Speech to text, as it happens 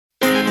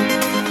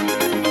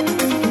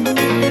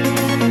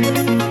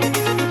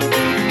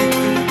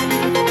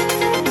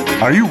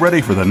Are you ready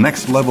for the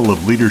next level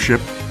of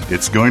leadership?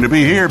 It's going to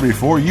be here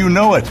before you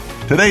know it.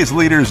 Today's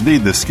leaders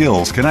need the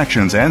skills,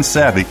 connections, and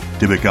savvy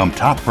to become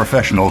top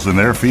professionals in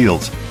their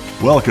fields.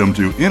 Welcome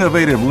to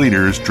Innovative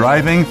Leaders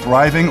Driving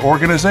Thriving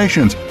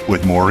Organizations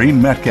with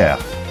Maureen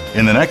Metcalf.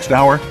 In the next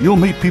hour, you'll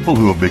meet people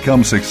who have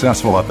become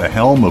successful at the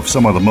helm of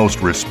some of the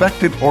most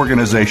respected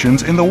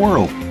organizations in the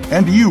world,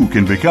 and you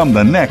can become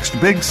the next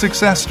big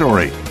success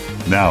story.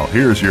 Now,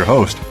 here's your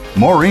host,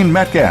 Maureen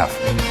Metcalf.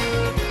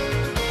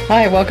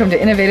 Hi, welcome to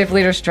Innovative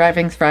Leaders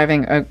Driving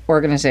Thriving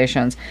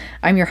Organizations.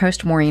 I'm your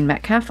host, Maureen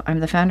Metcalf.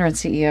 I'm the founder and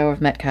CEO of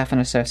Metcalf &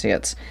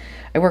 Associates.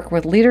 I work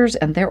with leaders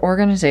and their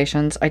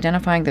organizations,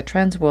 identifying the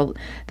trends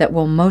that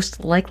will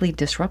most likely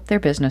disrupt their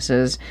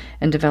businesses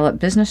and develop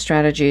business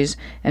strategies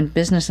and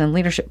business and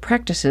leadership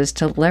practices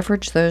to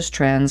leverage those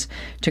trends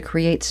to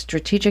create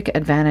strategic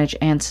advantage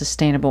and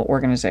sustainable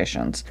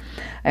organizations.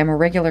 I am a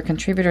regular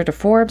contributor to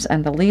Forbes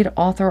and the lead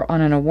author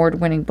on an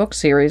award-winning book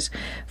series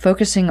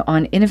focusing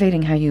on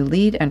innovating how you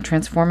lead and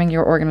transforming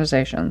your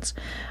organizations.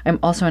 I'm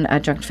also an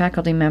adjunct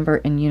faculty member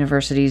in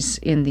universities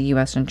in the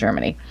U.S. and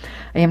Germany.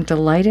 I am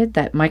delighted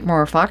that Mike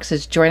Fox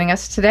is joining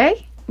us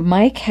today.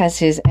 Mike has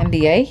his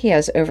MBA. He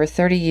has over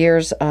 30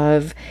 years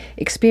of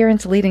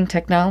experience leading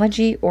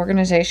technology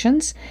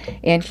organizations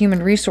and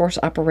human resource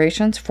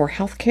operations for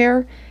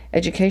healthcare,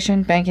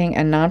 education, banking,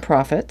 and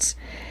nonprofits,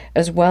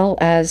 as well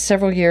as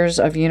several years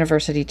of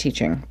university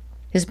teaching.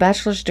 His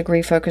bachelor's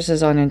degree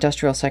focuses on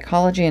industrial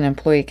psychology and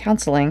employee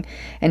counseling,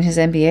 and his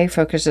MBA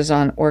focuses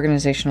on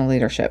organizational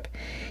leadership.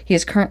 He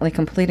is currently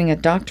completing a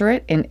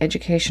doctorate in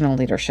educational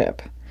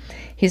leadership.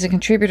 He's a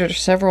contributor to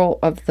several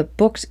of the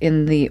books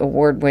in the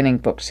award-winning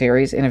book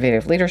series,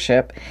 Innovative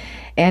Leadership,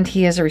 and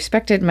he is a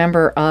respected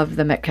member of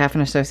the Metcalf &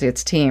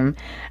 Associates team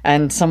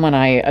and someone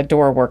I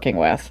adore working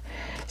with.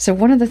 So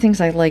one of the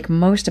things I like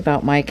most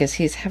about Mike is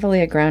he's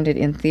heavily grounded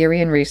in theory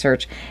and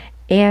research,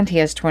 and he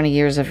has 20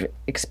 years of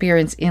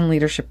experience in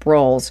leadership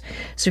roles.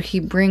 So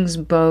he brings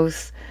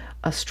both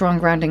a strong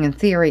grounding in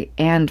theory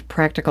and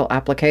practical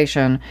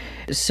application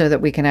so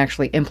that we can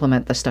actually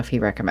implement the stuff he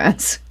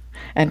recommends.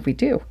 And we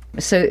do.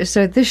 So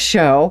this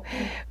show,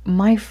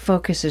 my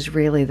focus is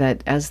really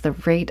that as the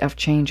rate of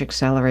change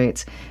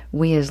accelerates,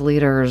 we as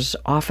leaders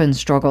often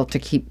struggle to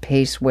keep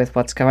pace with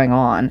what's going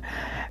on.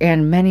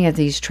 And many of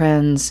these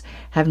trends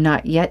have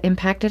not yet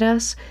impacted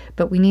us,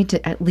 but we need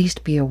to at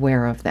least be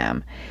aware of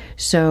them.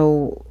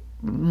 So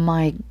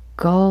my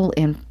goal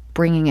in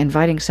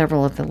inviting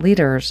several of the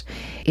leaders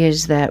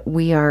is that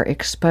we are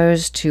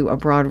exposed to a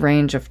broad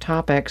range of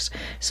topics.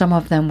 Some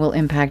of them will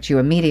impact you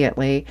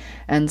immediately,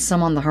 and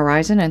some on the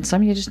horizon, and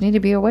some you just need to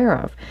be aware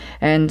of.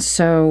 And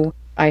so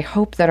I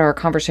hope that our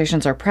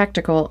conversations are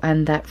practical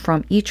and that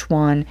from each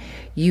one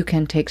you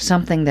can take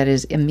something that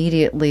is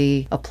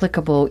immediately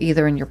applicable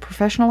either in your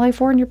professional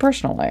life or in your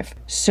personal life.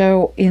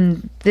 So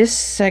in this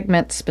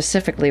segment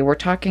specifically, we're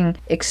talking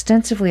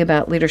extensively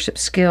about leadership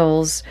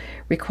skills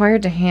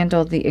required to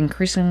handle the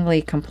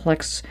increasingly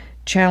complex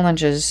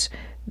challenges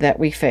that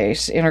we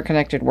face,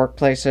 interconnected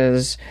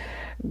workplaces,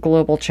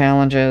 global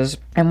challenges.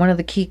 And one of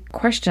the key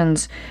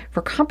questions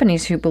for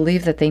companies who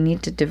believe that they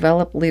need to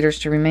develop leaders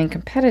to remain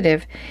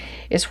competitive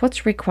is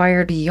what's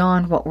required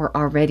beyond what we're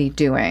already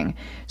doing.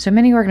 So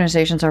many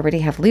organizations already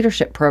have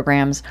leadership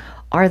programs.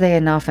 Are they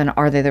enough, and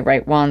are they the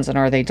right ones, and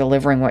are they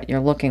delivering what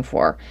you're looking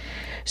for?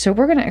 So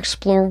we're going to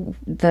explore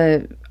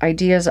the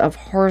ideas of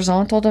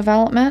horizontal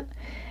development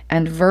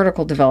and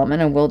vertical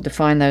development, and we'll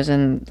define those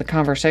in the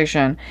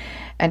conversation,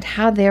 and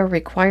how they're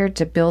required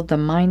to build the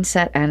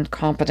mindset and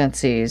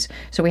competencies.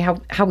 So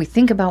how we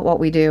think about what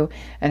we do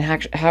and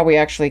how we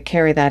actually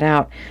carry that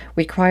out,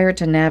 required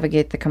to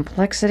navigate the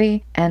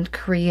complexity and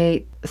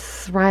create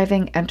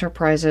thriving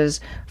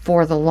enterprises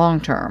for the long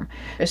term.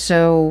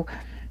 So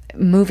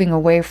moving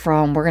away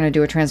from we're going to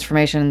do a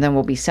transformation and then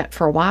we'll be set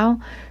for a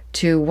while,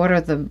 to what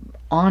are the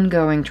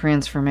ongoing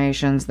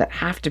transformations that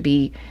have to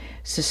be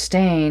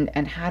sustained,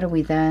 and how do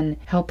we then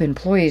help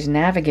employees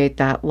navigate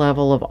that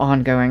level of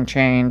ongoing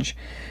change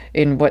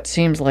in what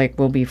seems like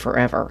will be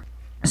forever.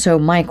 So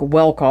Mike,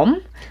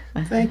 welcome.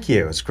 Thank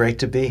you. It's great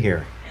to be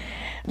here.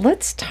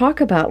 Let's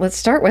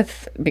start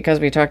with, because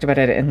we talked about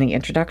it in the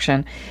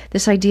introduction,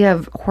 this idea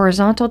of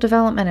horizontal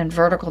development and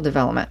vertical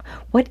development.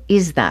 What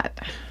is that?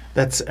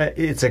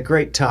 It's a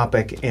great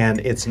topic, and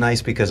it's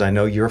nice because I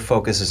know your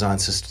focus is on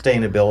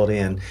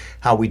sustainability and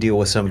how we deal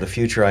with some of the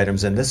future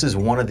items, and this is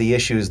one of the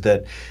issues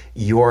that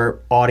your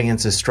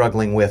audience is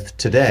struggling with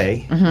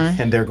today,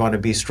 and they're going to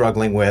be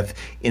struggling with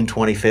in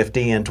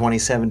 2050 and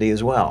 2070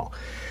 as well.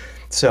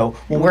 So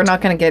we're not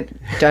going to get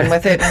done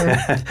with it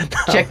and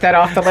check that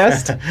off the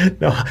list?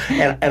 No,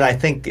 and I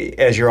think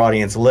as your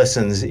audience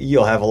listens,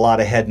 you'll have a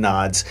lot of head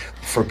nods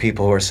for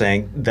people who are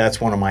saying,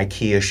 that's one of my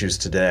key issues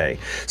today.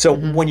 So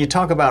when you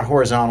talk about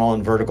horizontal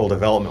and vertical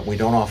development, we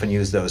don't often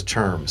use those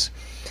terms.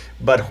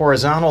 But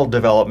horizontal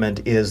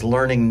development is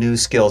learning new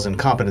skills and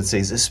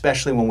competencies,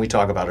 especially when we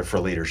talk about it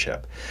for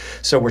leadership.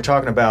 So we're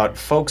talking about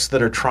folks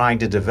that are trying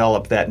to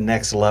develop that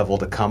next level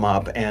to come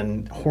up,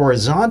 and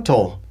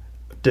horizontal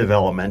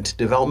development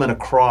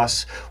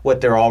across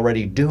what they're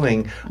already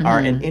doing, are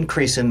an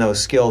increase in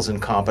those skills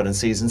and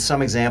competencies. And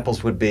some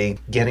examples would be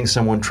getting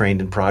someone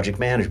trained in project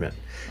management.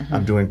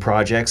 I'm doing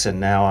projects and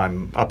now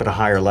I'm up at a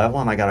higher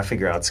level and I got to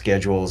figure out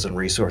schedules and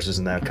resources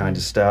and that kind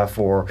of stuff.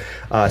 Or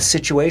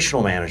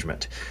situational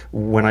management.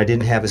 When I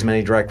didn't have as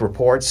many direct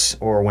reports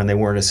or when they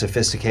weren't as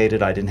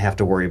sophisticated, I didn't have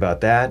to worry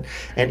about that.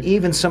 And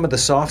even some of the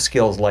soft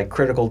skills like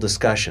critical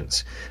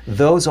discussions.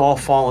 Those all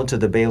fall into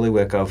the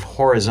bailiwick of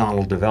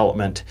horizontal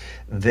development.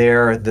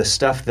 They're the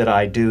stuff that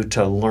I do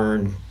to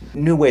learn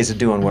new ways of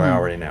doing what I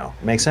already know.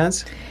 Make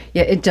sense?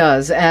 Yeah, it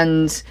does.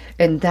 And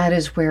that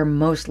is where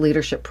most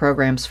leadership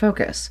programs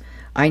focus.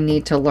 I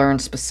need to learn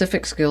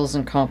specific skills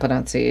and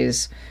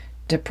competencies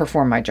to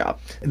perform my job.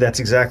 That's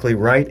exactly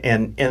right.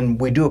 And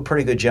we do a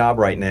pretty good job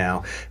right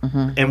now.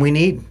 And we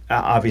need,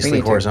 obviously,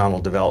 horizontal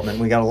development.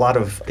 We got a lot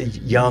of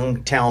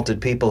young,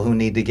 talented people who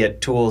need to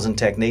get tools and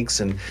techniques,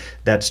 and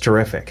that's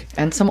terrific.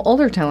 And some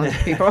older, talented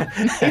people.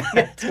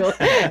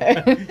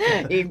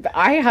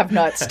 I have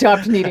not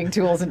stopped needing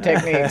tools and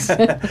techniques.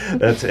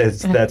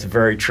 That's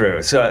very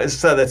true. So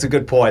that's a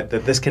good point,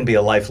 that this can be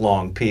a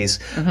lifelong piece.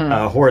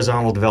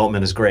 Horizontal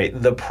development is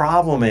great. The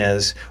problem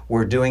is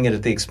we're doing it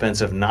at the expense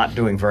of not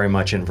doing very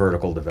much in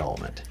vertical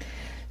development.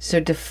 So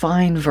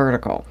define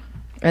vertical.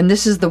 And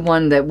this is the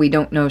one that we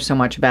don't know so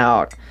much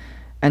about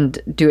and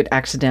do it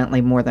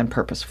accidentally more than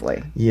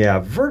purposefully. Yeah,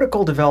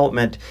 vertical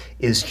development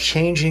is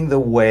changing the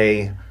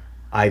way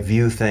I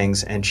view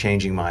things and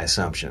changing my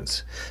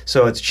assumptions.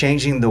 So it's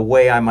changing the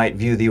way I might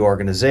view the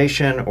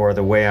organization or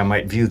the way I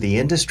might view the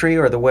industry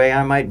or the way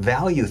I might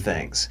value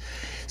things.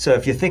 So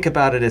if you think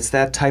about it, it's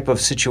that type of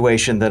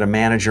situation that a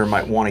manager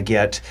might want to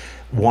get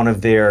one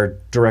of their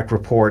direct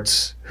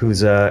reports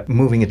who's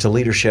moving into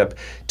leadership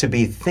to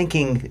be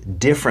thinking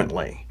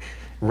differently.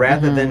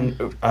 Rather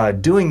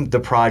than doing the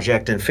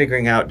project and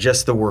figuring out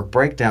just the work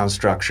breakdown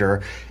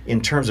structure, in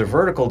terms of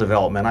vertical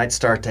development, I'd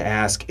start to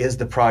ask, is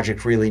the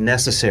project really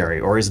necessary?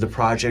 Or is the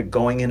project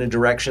going in a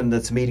direction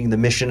that's meeting the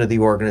mission of the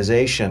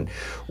organization?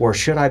 Or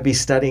should I be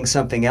studying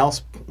something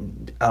else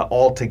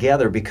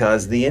altogether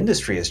because the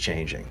industry is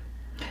changing?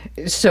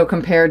 So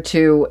compared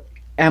to,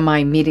 am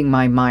I meeting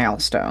my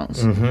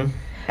milestones?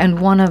 And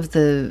one of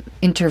the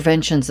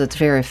interventions that's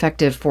very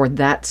effective for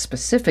that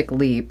specific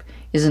leap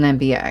is an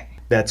MBA.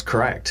 That's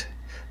correct.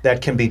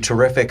 That can be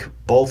terrific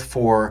both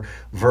for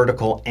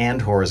vertical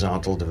and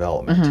horizontal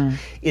development.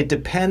 It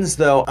depends,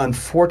 though.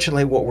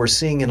 Unfortunately, what we're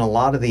seeing in a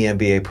lot of the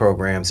MBA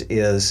programs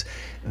is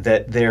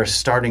that they're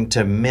starting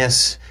to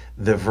miss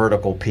the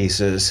vertical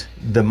pieces.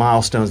 The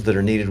milestones that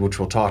are needed, which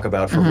we'll talk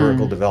about for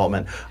vertical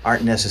development,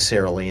 aren't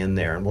necessarily in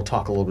there. And we'll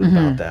talk a little bit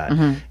about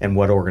that and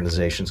what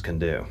organizations can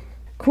do.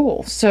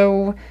 Cool.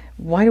 So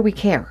why do we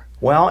care?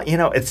 Well,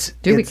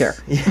 Do we care?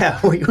 Yeah.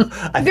 We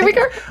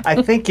care?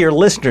 I think your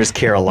listeners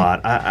care a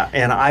lot.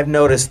 And I've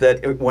noticed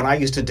that when I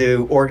used to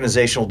do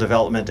organizational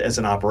development as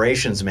an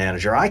operations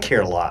manager, I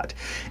cared a lot.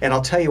 And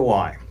I'll tell you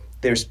why.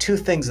 There's two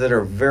things that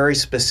are very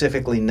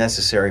specifically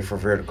necessary for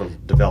vertical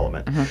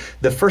development.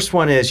 The first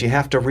one is you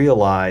have to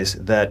realize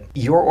that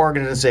your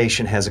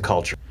organization has a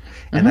culture.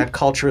 And that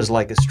culture is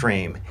like a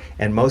stream.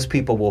 And most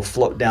people will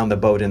float down the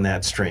boat in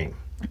that stream.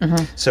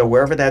 So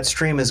wherever that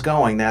stream is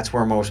going, that's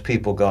where most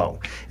people go.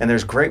 And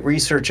there's great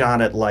research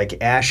on it,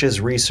 like Ash's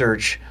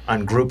research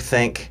on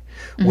groupthink,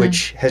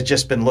 which has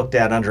just been looked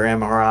at under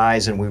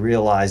MRIs, and we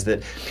realize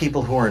that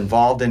people who are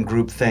involved in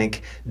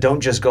groupthink don't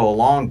just go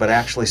along, but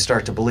actually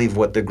start to believe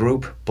what the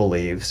group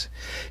believes.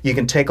 You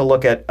can take a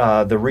look at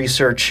the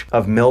research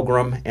of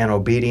Milgram and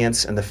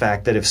obedience, and the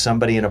fact that if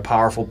somebody in a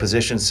powerful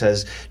position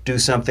says, do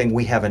something,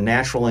 we have a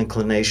natural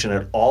inclination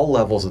at all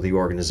levels of the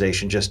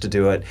organization just to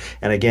do it.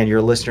 And again,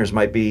 your listeners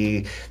might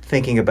be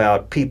thinking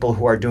about people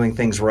who are doing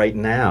things right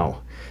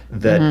now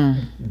that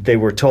they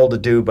were told to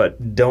do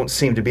but don't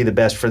seem to be the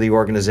best for the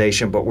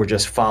organization, but we're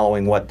just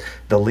following what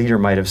the leader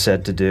might have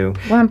said to do.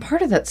 Well, I'm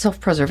part of that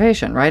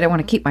self-preservation, right? I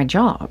want to keep my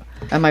job.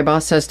 And my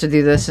boss says to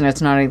do this and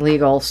it's not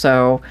illegal,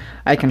 so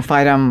I can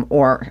fight him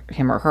or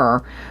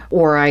her,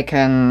 or I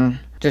can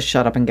just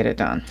shut up and get it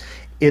done.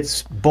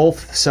 It's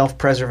both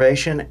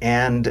self-preservation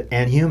and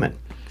human.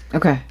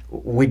 Okay.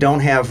 We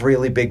don't have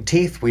really big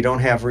teeth. We don't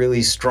have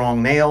really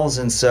strong nails.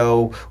 And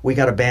so we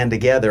got to band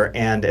together.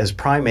 And as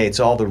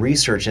primates, all the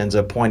research ends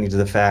up pointing to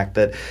the fact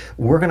that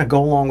we're going to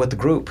go along with the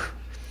group.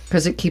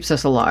 Because it keeps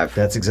us alive.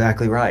 That's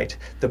exactly right.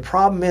 The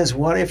problem is,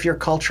 what if your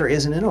culture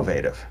isn't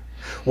innovative?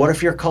 What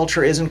if your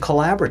culture isn't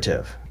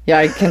collaborative? Yeah,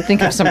 I can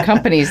think of some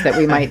companies that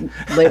we might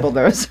label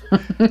those.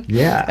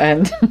 Yeah.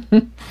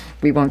 And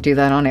we won't do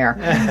that on air.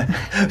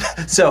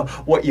 So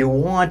what you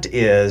want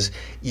is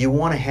you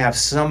want to have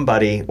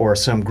somebody or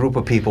some group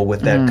of people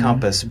with that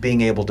compass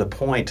being able to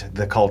point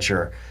the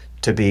culture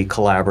to be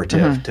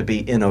collaborative, to be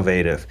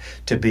innovative,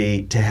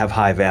 to have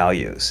high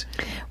values.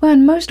 Well,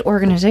 and most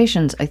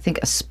organizations, I think,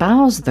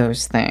 espouse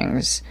those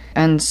things.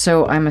 And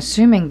so I'm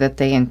assuming that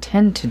they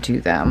intend to do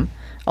them.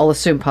 I'll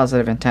assume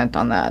positive intent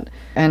on that,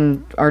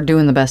 and are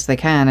doing the best they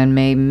can and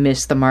may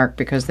miss the mark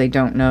because they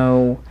don't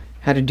know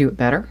how to do it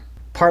better.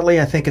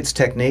 Partly, I think it's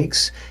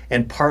techniques,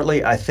 and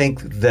partly I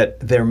think that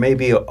there may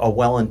be a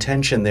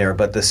well-intentioned there.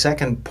 But the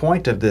second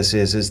point of this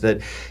is that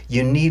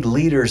you need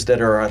leaders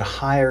that are at a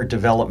higher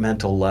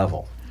developmental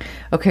level.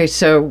 Okay,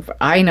 so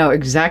I know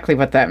exactly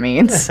what that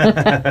means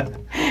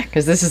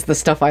because this is the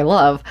stuff I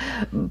love.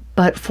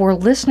 But for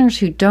listeners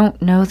who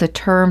don't know the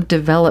term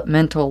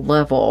developmental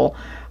level,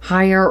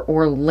 higher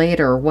or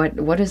later,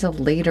 what is a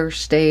later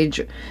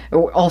stage,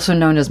 also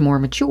known as more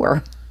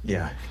mature?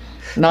 Yeah.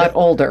 Not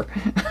older.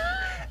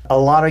 A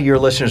lot of your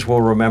listeners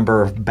will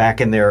remember back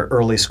in their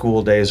early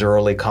school days or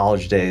early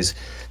college days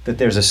that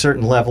there's a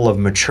certain level of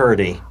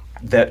maturity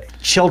that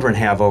children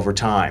have over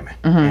time,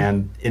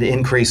 and it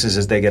increases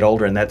as they get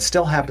older, and that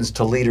still happens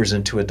to leaders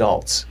and to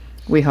adults.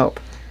 We hope.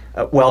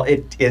 Well,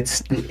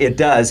 it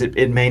does.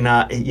 It may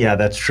not. Yeah,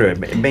 that's true.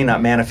 It may not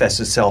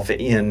manifest itself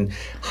in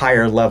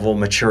higher level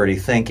maturity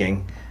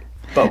thinking,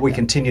 but we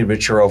continue to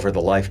mature over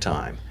the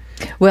lifetime.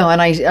 Well,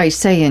 and I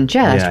say in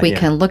jest, we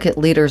can look at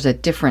leaders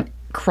at different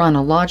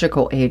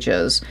chronological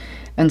ages,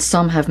 and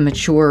some have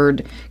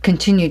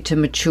continued to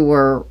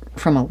mature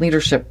from a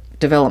leadership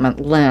development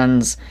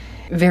lens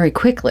very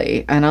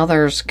quickly, and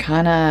others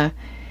kind of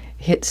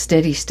hit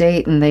steady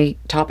state and they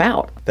top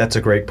out. That's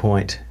a great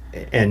point.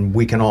 And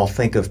we can all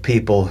think of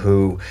people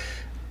who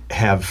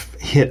have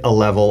hit a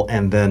level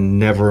and then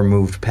never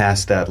moved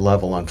past that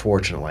level,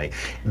 unfortunately.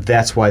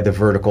 That's why the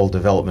vertical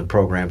development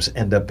programs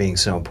end up being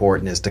so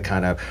important, is to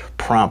kind of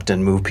prompt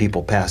and move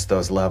people past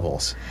those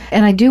levels.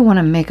 And I do want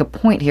to make a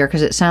point here,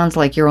 because it sounds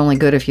like you're only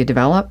good if you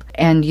develop,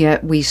 and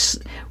yet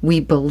we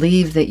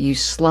believe that you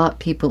slot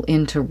people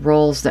into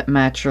roles that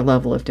match your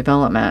level of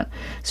development.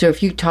 So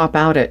if you top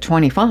out at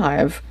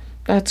 25,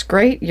 that's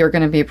great. You're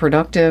going to be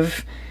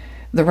productive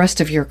the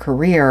rest of your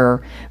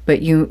career,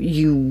 but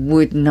you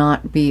would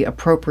not be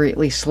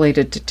appropriately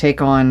slated to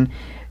take on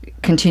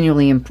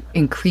continually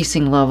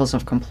increasing levels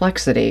of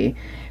complexity.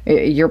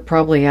 You're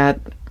probably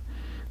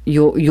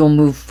you'll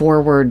move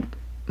forward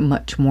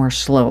much more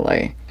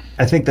slowly.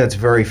 I think that's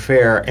very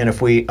fair, and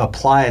if we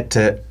apply it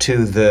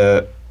to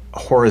the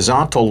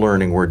horizontal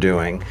learning we're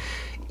doing,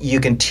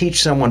 you can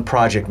teach someone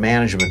project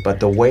management,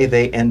 but the way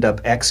they end up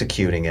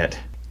executing it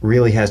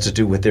really has to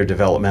do with their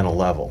developmental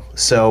level.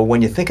 So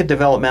when you think of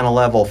developmental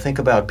level, think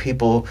about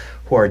people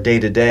who are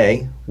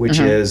day-to-day, which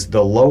is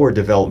the lower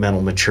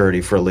developmental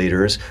maturity for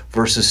leaders,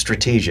 versus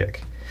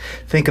strategic.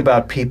 Think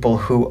about people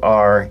who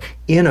are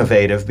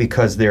innovative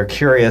because they're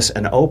curious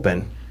and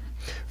open,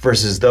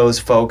 versus those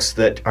folks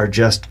that are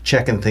just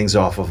checking things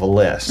off of a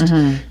list.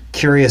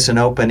 Curious and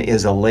open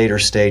is a later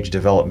stage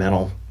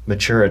developmental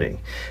maturity.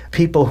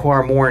 People who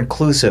are more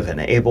inclusive and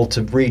able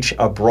to reach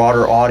a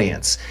broader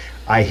audience.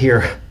 I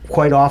hear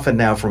quite often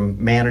now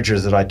from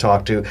managers that I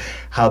talk to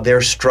how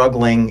they're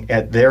struggling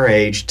at their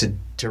age to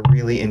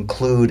really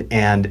include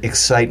and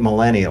excite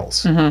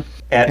millennials.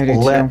 At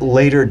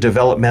later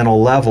developmental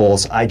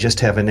levels, I just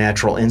have a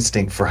natural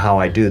instinct for how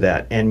I do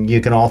that. And you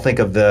can all think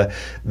of the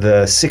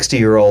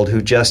 60-year-old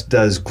who just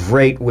does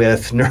great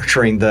with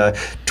nurturing the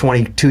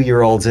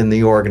 22-year-olds in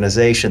the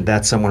organization.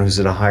 That's someone who's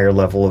at a higher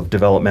level of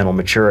developmental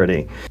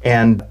maturity.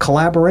 And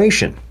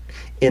collaboration.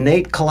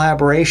 Innate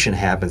collaboration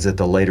happens at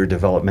the later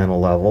developmental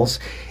levels.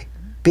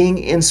 Being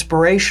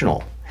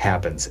inspirational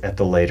happens at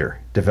the later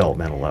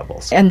developmental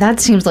levels. And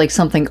that seems like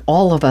something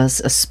all of us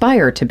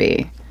aspire to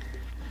be.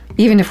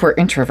 Even if we're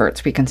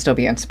introverts, we can still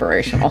be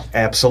inspirational.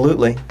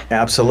 Absolutely.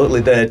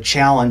 Absolutely. The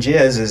challenge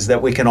is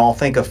that we can all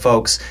think of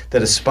folks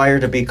that aspire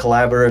to be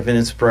collaborative and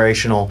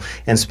inspirational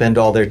and spend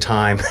all their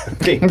time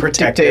being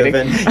protective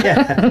and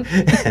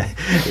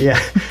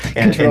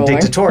and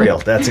dictatorial.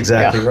 That's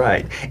exactly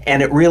right.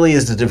 And it really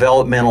is the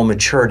developmental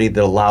maturity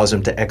that allows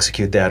them to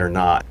execute that or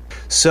not.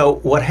 So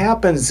what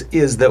happens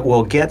is that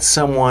we'll get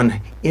someone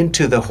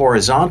into the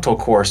horizontal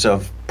course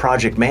of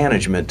project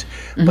management,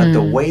 but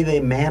the way they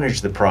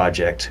manage the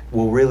project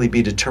will really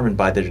be determined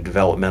by their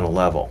developmental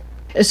level.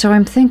 So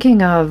I'm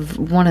thinking of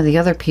one of the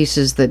other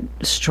pieces that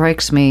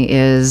strikes me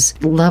is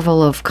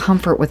level of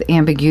comfort with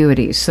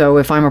ambiguity. So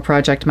if I'm a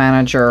project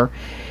manager,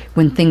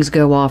 when things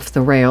go off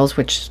the rails,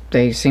 which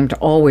they seem to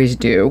always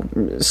do,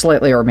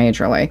 slightly or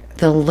majorly,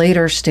 the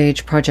later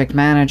stage project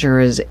manager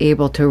is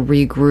able to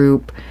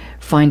regroup,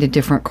 find a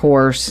different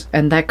course,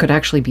 and that could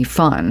actually be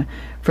fun.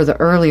 For the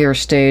earlier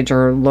stage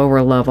or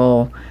lower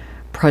level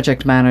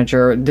project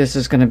manager, this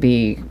is going to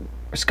be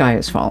sky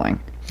is falling.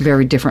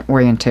 Very different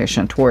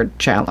orientation toward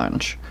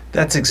challenge.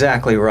 That's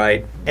exactly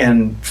right.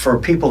 And for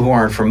people who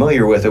aren't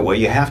familiar with it, what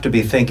you have to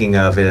be thinking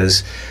of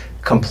is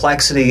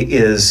complexity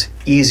is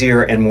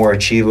easier and more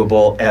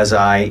achievable as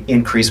I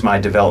increase my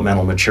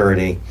developmental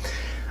maturity.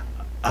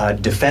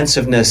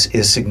 Defensiveness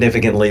is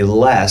significantly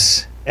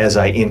less as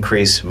I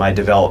increase my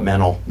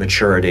developmental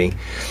maturity.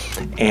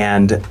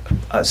 And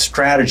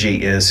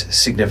strategy is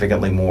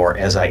significantly more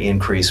as I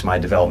increase my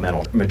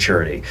developmental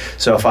maturity.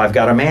 So if I've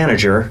got a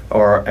manager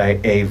or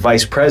a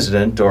vice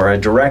president or a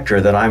director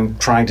that I'm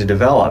trying to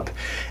develop,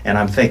 and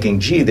I'm thinking,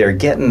 gee, they're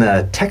getting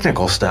the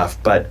technical stuff,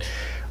 but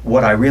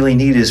what I really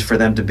need is for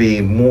them to be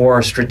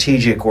more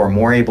strategic or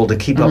more able to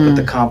keep up with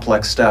the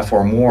complex stuff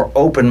or more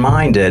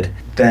open-minded,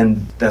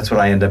 then that's what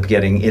I end up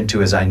getting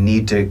into, is I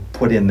need to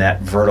put in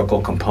that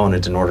vertical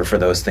component in order for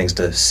those things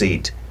to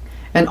seat.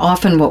 And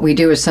often what we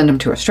do is send them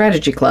to a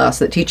strategy class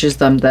that teaches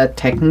them the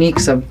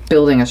techniques of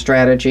building a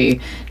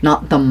strategy,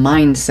 not the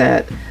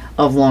mindset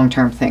of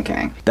long-term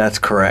thinking. That's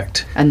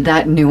correct. And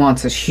that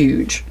nuance is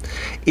huge.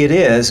 It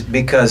is,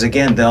 because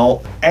again,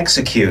 they'll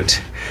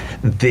execute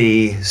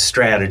the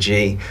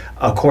strategy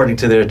according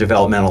to their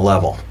developmental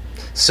level.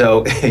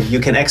 So you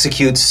can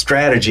execute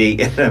strategy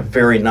in a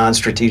very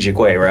non-strategic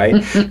way, right?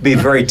 Be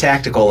very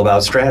tactical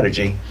about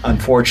strategy,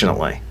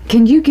 unfortunately.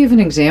 Can you give an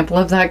example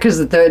of that? Because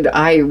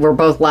we're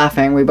both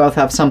laughing. We both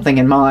have something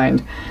in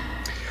mind.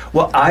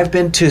 Well, I've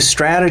been to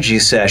strategy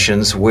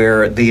sessions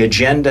where the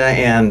agenda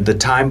and the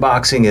time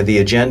boxing of the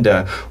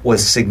agenda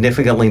was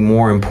significantly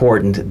more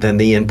important than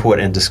the input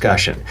and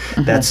discussion.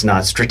 That's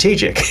not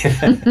strategic.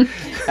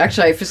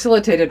 Actually, I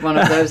facilitated one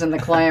of those, and the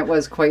client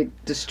was quite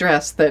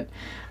distressed that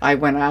I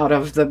went out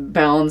of the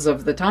bounds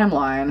of the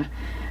timeline.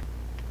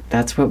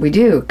 That's what we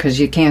do, because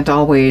you can't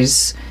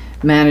always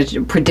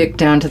predict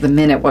down to the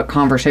minute what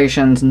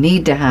conversations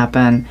need to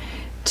happen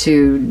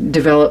to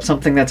develop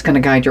something that's going to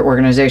guide your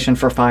organization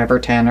for 5 or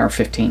 10 or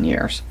 15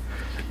 years.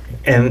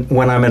 And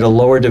when I'm at a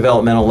lower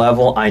developmental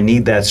level, I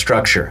need that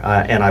structure.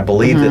 And I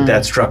believe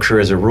that structure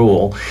is a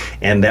rule,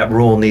 and that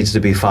rule needs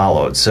to be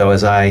followed. So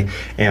as I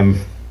am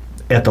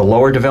at the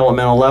lower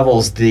developmental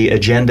levels, the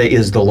agenda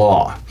is the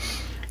law.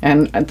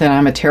 And then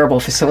I'm a terrible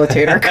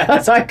facilitator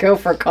because I go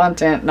for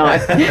content, not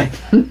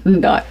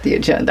the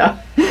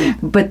agenda.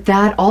 But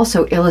that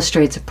also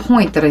illustrates a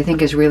point that I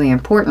think is really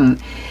important,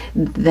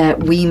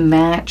 that we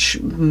match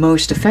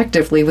most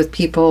effectively with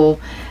people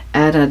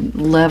at a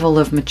level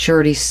of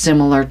maturity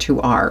similar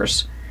to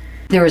ours.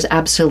 There is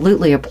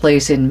absolutely a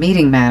place in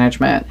meeting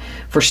management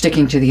for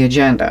sticking to the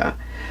agenda.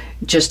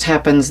 It just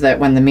happens that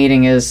when the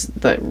meeting is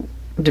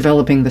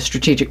developing the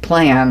strategic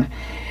plan,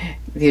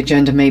 the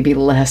agenda may be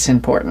less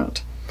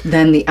important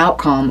than the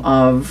outcome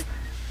of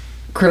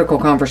critical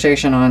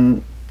conversation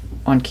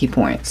on key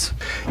points.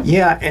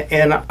 Yeah,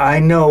 and I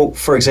know,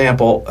 for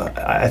example,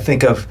 I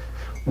think of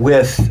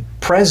with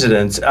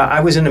presidents, I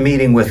was in a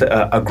meeting with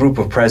a group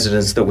of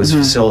presidents that was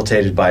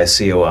facilitated by a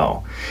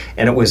COO,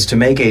 and it was to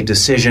make a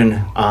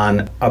decision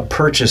on a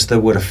purchase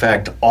that would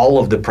affect all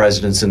of the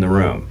presidents in the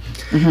room.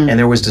 And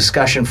there was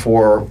discussion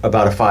for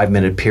about a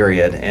 5-minute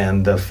period,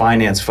 and the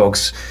finance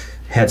folks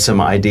had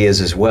some ideas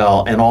as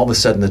well, and all of a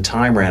sudden the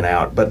time ran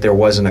out, but there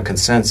wasn't a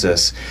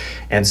consensus.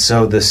 And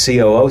so the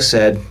COO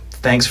said,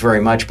 "Thanks very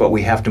much, but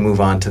we have to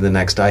move on to the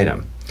next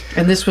item."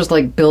 And this was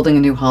like building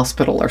a new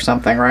hospital or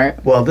something, right?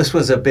 Well, this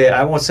was a bit,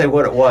 I won't say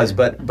what it was,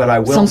 but I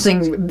will...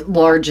 Something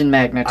large in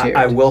magnitude.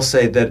 I will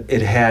say that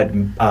it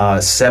had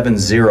 7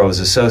 zeros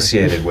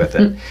associated with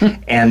it.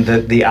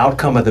 And the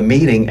outcome of the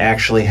meeting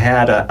actually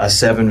had a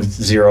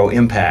 7-0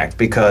 impact,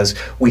 because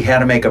we had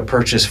to make a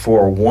purchase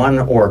for one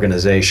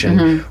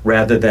organization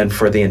rather than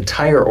for the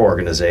entire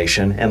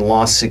organization, and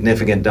lost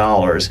significant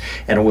dollars.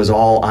 And it was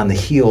all on the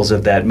heels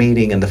of that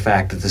meeting and the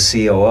fact that the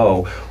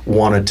COO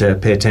wanted to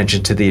pay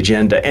attention to the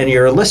agenda. And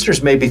your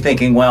listeners may be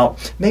thinking, well,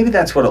 maybe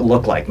that's what it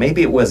looked like.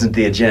 Maybe it wasn't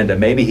the agenda.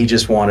 Maybe he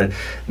just wanted...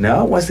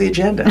 No, it was the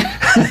agenda.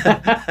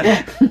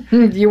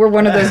 You were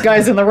one of those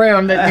guys in the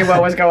room that knew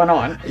what was going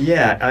on.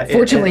 Yeah.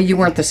 Fortunately, you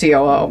weren't the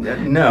COO.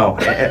 No,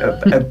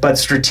 but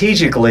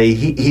strategically,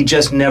 he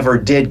just never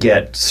did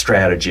get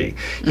strategy.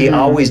 He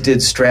always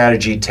did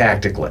strategy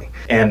tactically.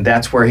 And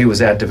that's where he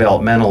was at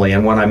developmentally.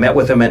 And when I met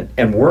with him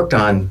and worked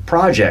on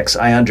projects,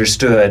 I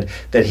understood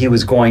that he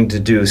was going to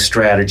do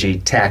strategy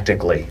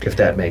tactically, if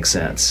that makes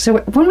sense. So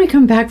when we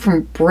come back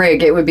from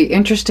break, it would be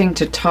interesting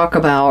to talk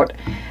about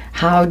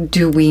how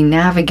do we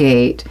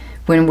navigate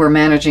when we're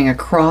managing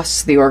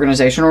across the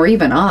organization or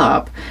even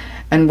up,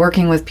 and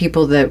working with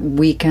people that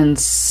we can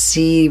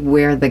see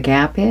where the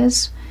gap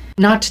is.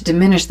 Not to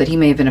diminish that he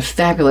may have been a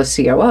fabulous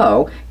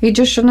COO, he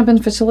just shouldn't have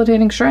been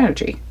facilitating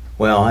strategy.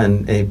 Well,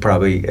 and he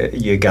probably,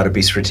 you got to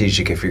be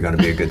strategic if you're going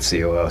to be a good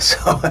COO.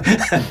 So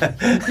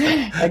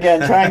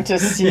again, trying to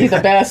see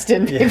the best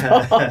in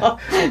people.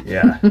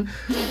 Yeah.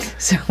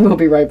 So we'll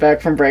be right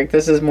back from break.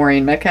 This is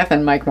Maureen Metcalf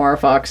and Mike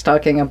Morafox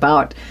talking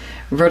about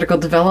vertical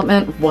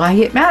development, why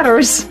it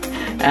matters,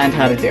 and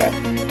how to do it.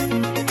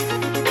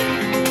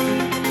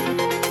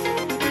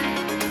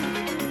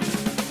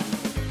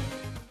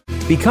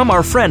 Become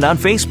our friend on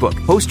Facebook.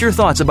 Post your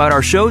thoughts about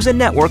our shows and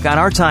network on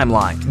our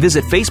timeline.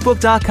 Visit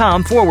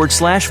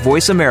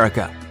facebook.com/Voice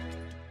America.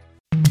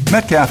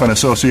 Metcalf &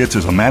 Associates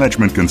is a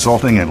management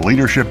consulting and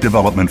leadership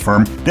development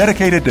firm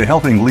dedicated to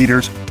helping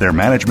leaders, their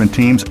management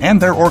teams, and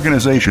their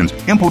organizations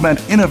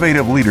implement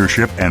innovative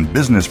leadership and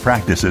business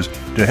practices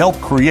to help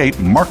create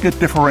market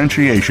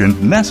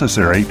differentiation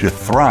necessary to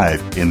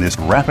thrive in this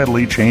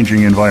rapidly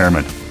changing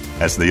environment.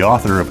 As the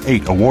author of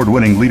 8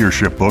 award-winning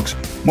leadership books,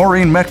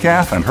 Maureen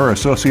Metcalf and her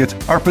associates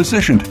are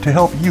positioned to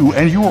help you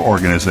and your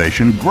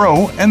organization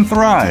grow and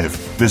thrive.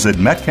 Visit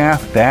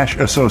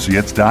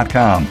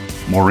Metcalf-Associates.com.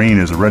 Maureen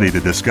is ready to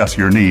discuss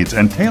your needs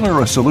and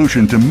tailor a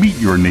solution to meet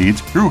your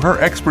needs through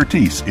her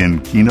expertise in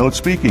keynote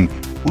speaking,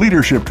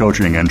 leadership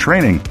coaching and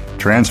training,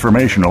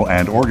 transformational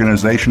and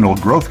organizational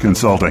growth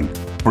consulting.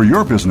 For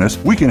your business,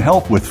 we can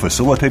help with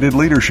facilitated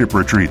leadership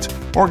retreats,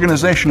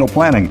 organizational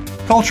planning,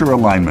 culture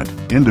alignment,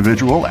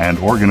 individual and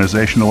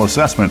organizational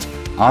assessments,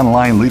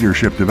 online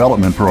leadership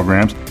development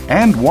programs,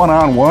 and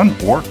one-on-one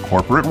or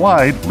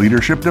corporate-wide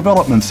leadership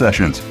development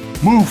sessions.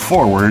 Move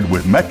forward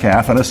with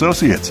Metcalf and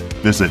Associates.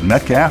 Visit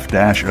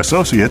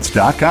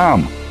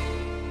metcalf-associates.com.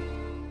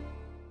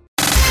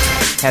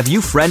 Have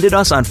you friended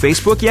us on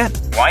Facebook yet?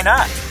 Why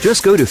not?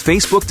 Just go to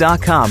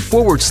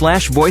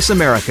facebook.com/Voice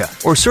America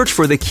or search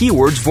for the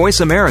keywords Voice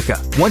America.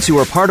 Once you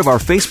are part of our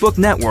Facebook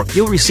network,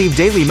 you'll receive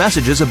daily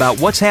messages about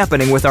what's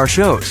happening with our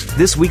shows,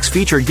 this week's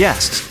featured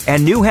guests,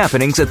 and new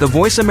happenings at the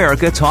Voice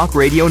America Talk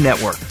Radio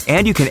Network.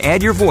 And you can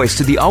add your voice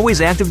to the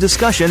always active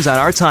discussions on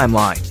our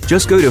timeline.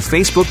 Just go to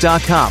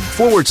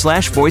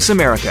facebook.com/Voice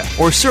America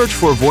or search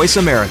for Voice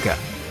America.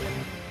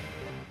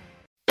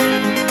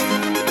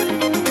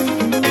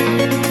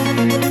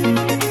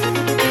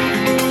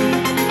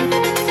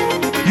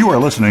 You are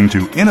listening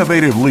to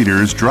Innovative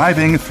Leaders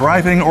Driving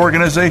Thriving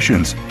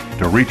Organizations.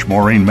 To reach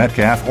Maureen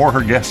Metcalf or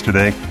her guest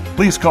today,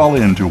 please call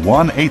in to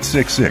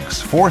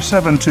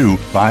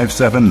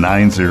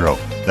 1-866-472-5790.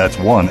 That's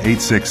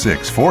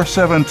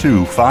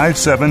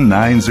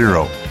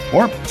 1-866-472-5790.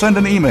 Or send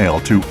an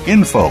email to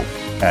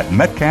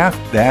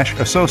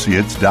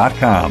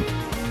info@metcalf-associates.com.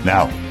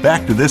 Now,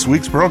 back to this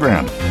week's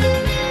program.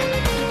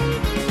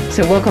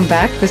 So welcome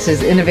back. This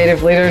is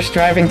Innovative Leaders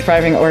Driving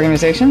Thriving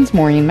Organizations.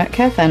 Maureen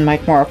Metcalf and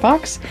Mike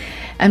Moore-Fox.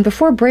 And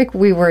before break,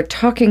 we were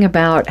talking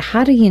about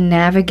how do you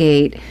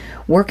navigate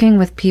working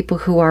with people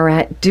who are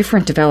at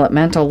different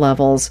developmental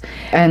levels.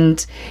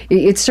 And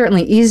it's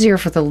certainly easier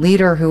for the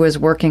leader who is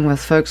working with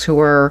folks who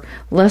are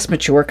less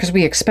mature, because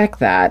we expect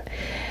that.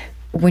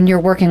 When you're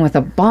working with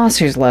a boss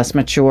who's less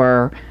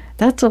mature,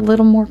 that's a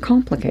little more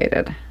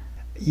complicated.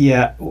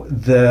 Yeah,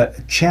 the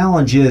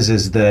challenge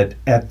is that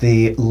at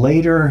the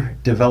later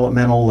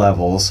developmental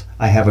levels,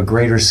 I have a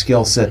greater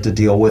skill set to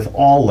deal with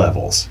all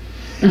levels,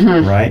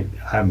 right?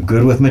 I'm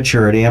good with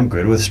maturity, I'm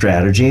good with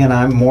strategy, and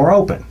I'm more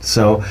open.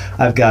 So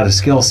I've got a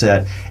skill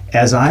set.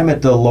 As I'm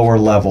at the lower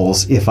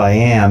levels, if I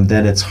am,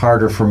 then it's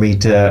harder for me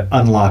to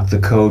unlock the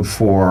code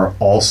for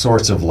all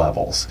sorts of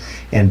levels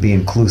and be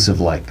inclusive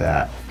like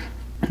that.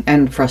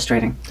 And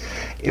frustrating.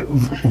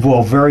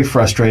 Well, very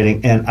frustrating.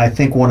 And I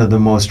think one of the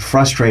most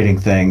frustrating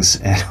things,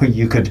 and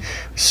you could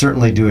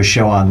certainly do a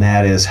show on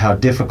that, is how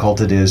difficult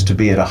it is to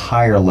be at a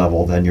higher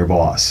level than your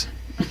boss.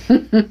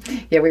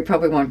 Yeah, we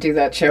probably won't do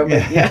that show,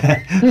 but yeah.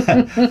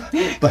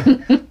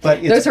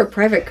 but those are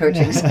private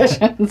coaching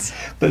sessions.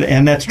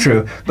 And that's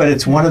true. But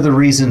it's one of the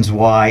reasons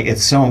why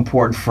it's so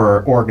important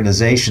for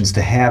organizations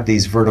to have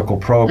these vertical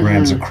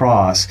programs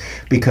across,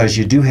 because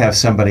you do have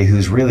somebody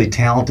who's really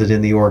talented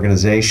in the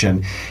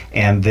organization,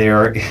 and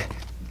they're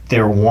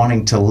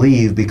wanting to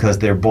leave because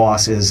their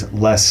boss is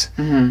less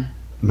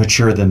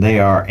mature than they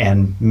are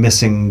and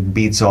missing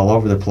beats all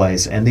over the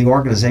place, and the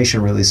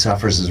organization really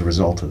suffers as a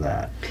result of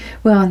that.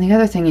 Well, and the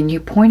other thing, and you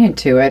pointed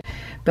to it,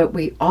 but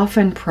we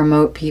often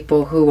promote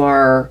people who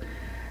are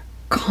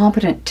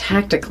competent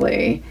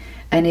tactically,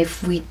 and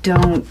if we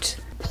don't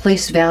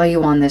place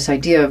value on this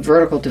idea of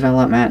vertical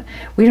development,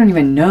 we don't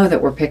even know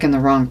that we're picking the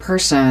wrong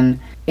person,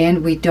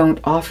 and we don't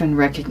often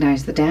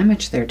recognize the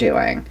damage they're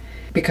doing,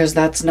 because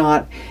that's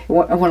not,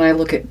 when I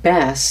look at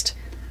BEST,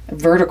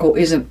 vertical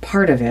isn't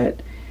part of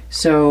it.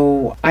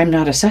 So I'm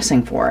not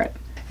assessing for it.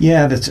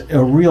 Yeah, that's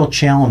a real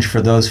challenge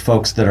for those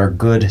folks that are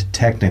good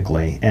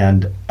technically.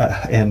 And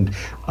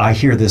I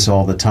hear this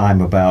all the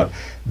time about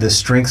the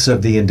strengths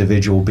of the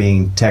individual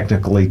being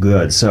technically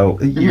good.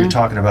 So you're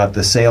talking about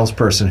the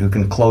salesperson who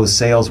can close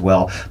sales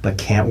well, but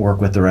can't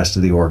work with the rest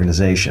of the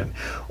organization,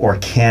 or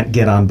can't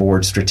get on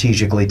board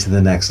strategically to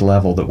the next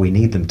level that we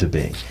need them to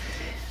be.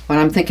 Well,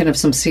 I'm thinking of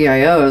some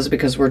CIOs,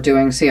 because we're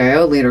doing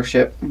CIO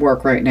leadership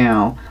work right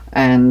now.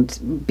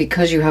 And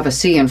because you have a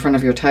C in front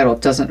of your title,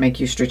 it doesn't make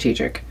you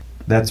strategic.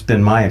 That's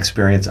been my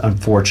experience.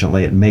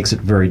 Unfortunately, it makes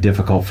it very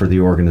difficult for the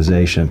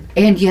organization.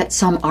 And yet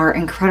some are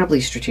incredibly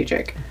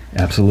strategic.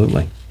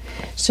 Absolutely.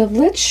 So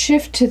let's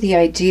shift to the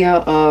idea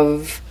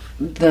of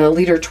the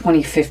Leader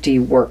 2050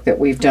 work that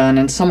we've done.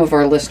 And some of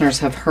our listeners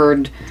have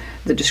heard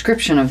the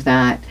description of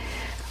that.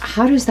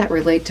 How does that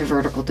relate to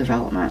vertical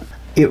development?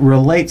 It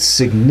relates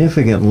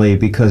significantly,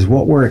 because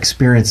what we're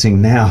experiencing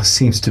now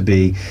seems to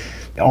be,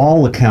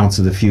 all accounts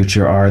of the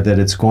future are that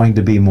it's going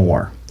to be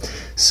more.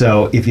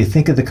 So if you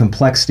think of the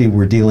complexity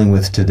we're dealing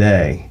with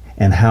today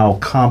and how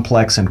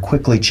complex and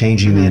quickly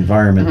changing the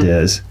environment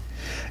is,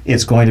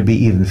 it's going to be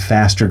even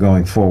faster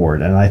going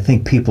forward. And I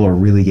think people are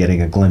really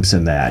getting a glimpse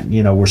in that.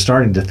 We're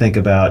starting to think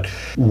about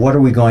what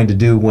are we going to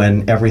do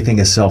when everything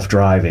is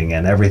self-driving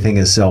and everything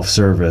is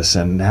self-service,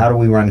 and how do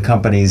we run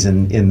companies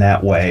in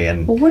that way?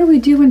 And well, what do we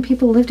do when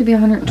people live to be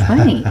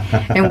 120?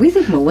 And we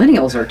think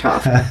millennials are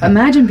tough.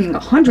 Imagine being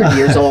 100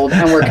 years old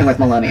and working with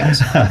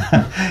millennials.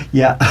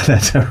 Yeah,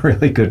 that's a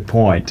really good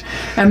point.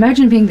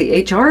 Imagine being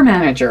the HR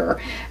manager,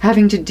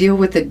 having to deal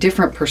with the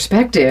different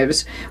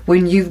perspectives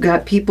when you've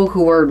got people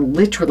who are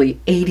literally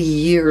 80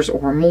 years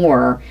or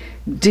more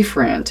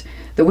different.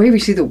 The way we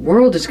see the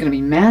world is going to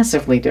be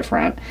massively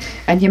different.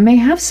 And you may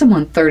have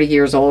someone 30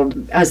 years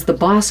old as the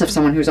boss of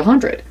someone who's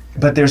 100.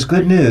 But there's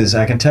good news.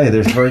 I can tell you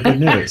there's very good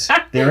news.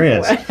 There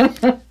is.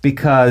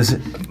 Because,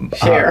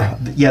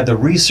 the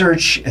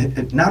research,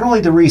 not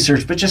only the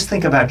research, but just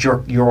think about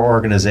your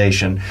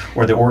organization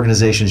or the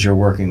organizations you're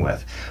working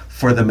with.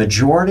 For the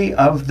majority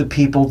of the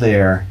people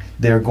there,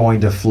 they're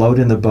going to float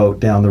in the boat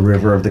down the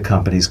river of the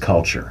company's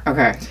culture.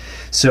 Okay.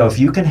 So if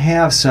you can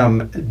have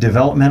some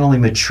developmentally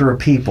mature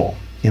people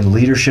in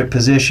leadership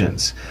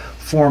positions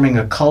forming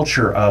a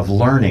culture of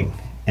learning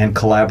and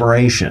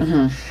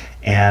collaboration,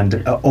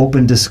 and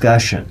open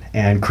discussion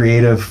and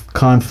creative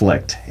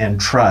conflict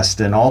and trust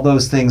and all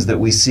those things that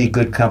we see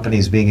good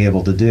companies being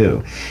able to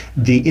do,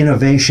 the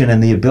innovation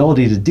and the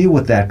ability to deal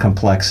with that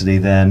complexity,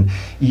 then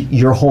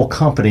your whole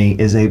company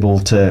is able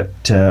to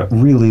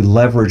really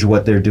leverage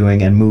what they're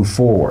doing and move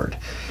forward.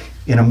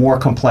 In a more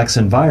complex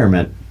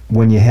environment,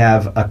 when you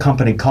have a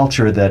company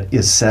culture that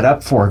is set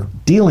up for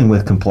dealing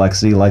with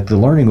complexity, like the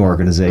learning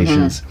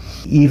organizations,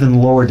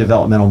 even lower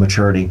developmental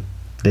maturity,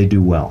 they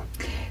do well.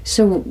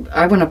 So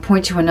I want to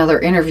point to another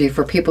interview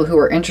for people who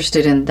are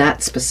interested in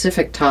that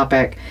specific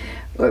topic.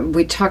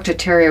 We talked to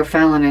Terry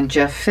O'Fallon and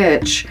Jeff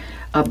Fitch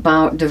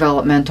about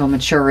developmental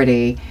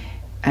maturity,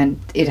 and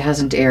it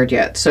hasn't aired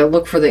yet. So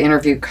look for the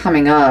interview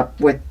coming up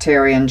with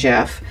Terry and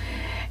Jeff.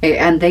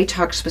 And they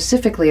talk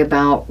specifically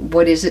about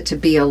what is it to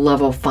be a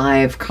level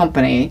 5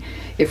 company,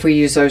 if we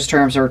use those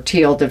terms, or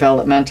teal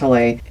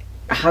developmentally.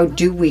 How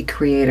do we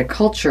create a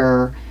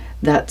culture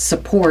that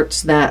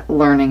supports that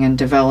learning and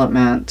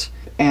development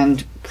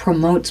and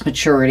promotes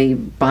maturity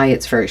by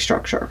its very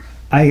structure?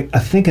 I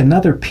think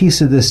another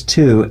piece of this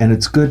too, and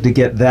it's good to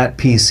get that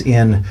piece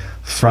in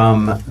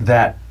from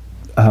that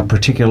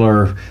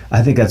particular,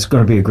 I think that's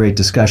going to be a great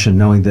discussion,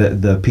 knowing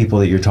the people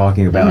that you're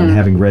talking about and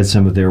having read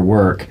some of their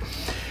work.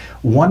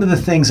 One of the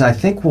things I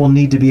think we'll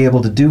need to be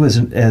able to do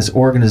as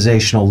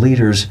organizational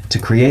leaders to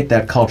create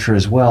that culture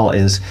as well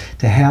is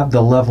to have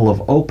the level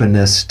of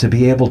openness to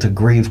be able to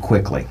grieve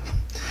quickly.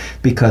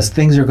 Because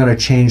things are going to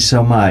change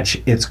so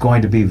much, it's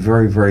going to be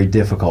very, very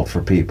difficult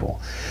for people.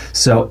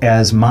 So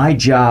as my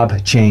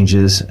job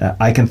changes,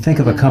 I can think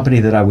of a company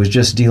that I was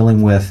just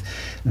dealing with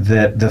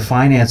that the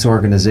finance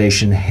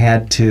organization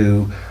had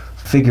to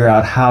figure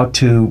out how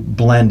to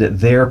blend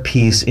their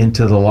piece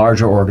into the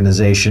larger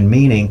organization,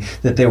 meaning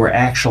that they were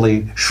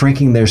actually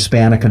shrinking their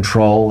span of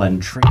control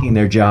and shrinking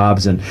their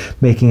jobs and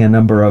making a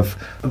number of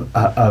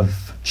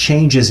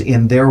changes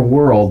in their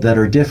world that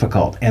are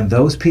difficult. And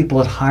those people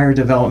at higher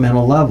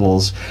developmental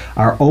levels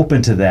are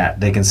open to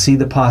that. They can see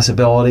the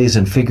possibilities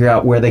and figure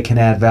out where they can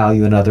add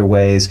value in other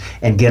ways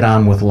and get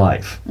on with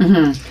life.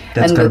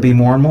 That's going to be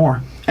more and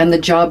more. And the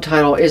job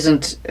title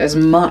isn't as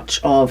much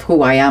of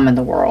who I am in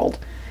the world.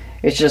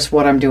 It's just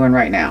what I'm doing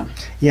right now.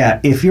 Yeah,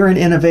 if you're an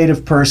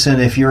innovative person,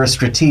 if you're a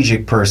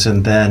strategic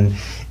person, then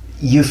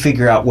you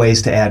figure out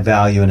ways to add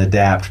value and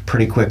adapt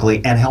pretty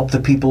quickly and help the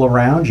people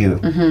around you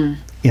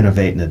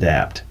innovate and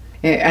adapt.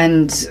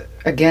 And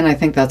again, I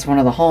think that's one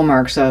of the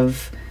hallmarks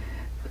of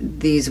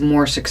these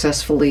more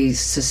successfully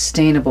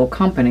sustainable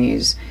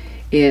companies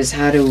is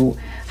how do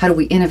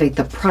we innovate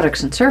the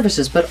products and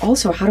services, but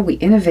also how do we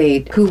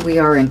innovate who we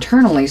are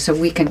internally so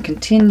we can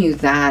continue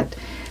that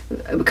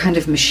kind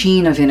of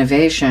machine of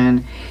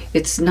innovation.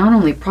 It's not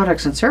only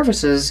products and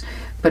services,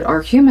 but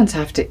our humans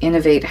have to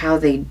innovate how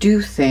they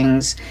do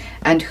things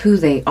and who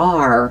they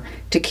are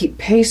to keep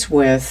pace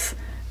with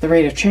the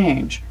rate of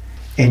change.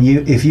 And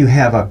if you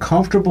have a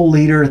comfortable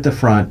leader at the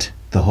front,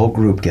 the whole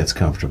group gets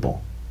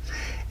comfortable.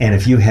 And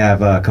if you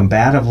have a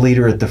combative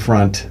leader at the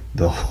front,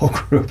 the whole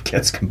group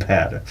gets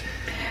combative.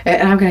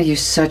 And I'm going to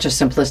use such a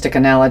simplistic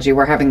analogy.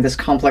 We're having this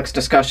complex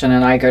discussion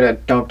and I go to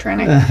dog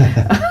training.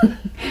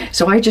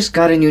 So I just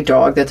got a new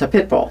dog that's a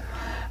pit bull,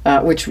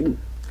 which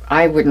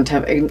I wouldn't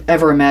have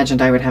ever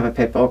imagined I would have a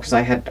pit bull because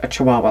I had a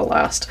Chihuahua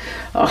last.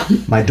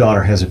 My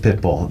daughter has a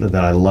pit bull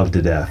that I love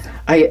to death.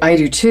 I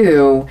do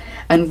too.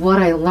 And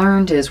what I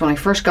learned is when I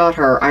first got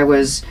her, I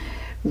was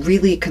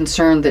really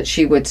concerned that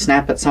she would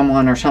snap at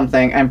someone or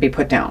something and be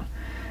put down.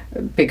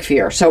 Big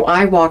fear. So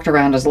I walked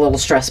around as a little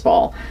stress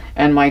ball,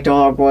 and my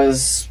dog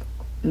was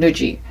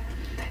nudgy.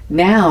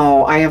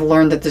 Now I have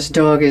learned that this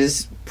dog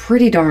is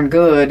pretty darn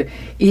good,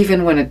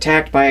 even when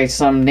attacked by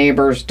some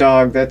neighbor's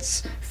dog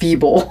that's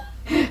feeble.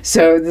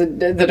 So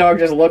the dog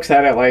just looks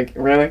at it like,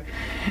 really?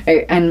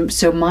 And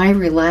so my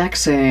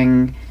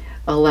relaxing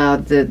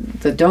allowed the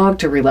dog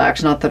to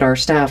relax. Not that our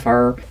staff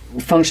are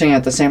functioning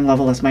at the same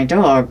level as my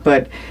dog,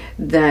 but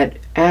that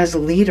as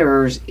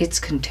leaders, it's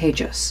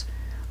contagious,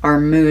 our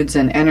moods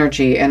and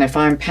energy. And if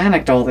I'm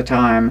panicked all the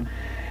time,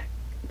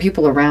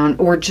 people around,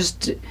 or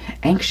just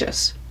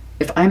anxious,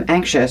 if I'm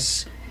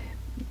anxious,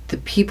 the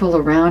people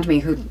around me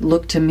who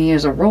look to me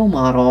as a role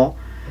model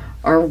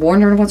are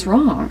wondering what's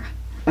wrong,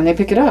 and they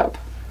pick it up.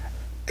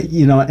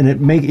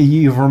 And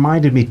you've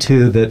reminded me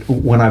too that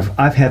when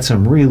I've had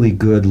some really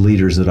good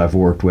leaders that I've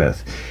worked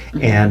with,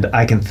 and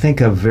I can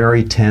think of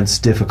very tense,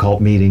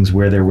 difficult meetings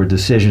where there were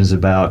decisions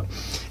about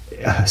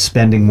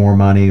spending more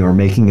money or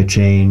making a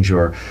change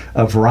or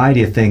a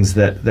variety of things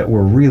that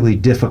were really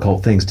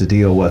difficult things to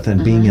deal with,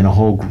 and being in a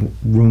whole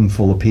room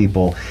full of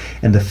people.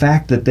 And the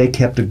fact that they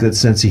kept a good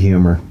sense of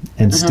humor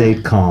and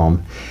stayed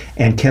calm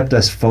and kept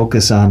us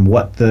focused on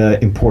what the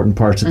important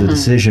parts of the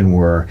decision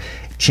were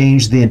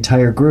changed the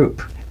entire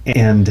group.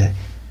 And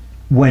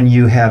when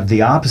you have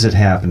the opposite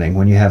happening,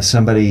 when you have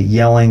somebody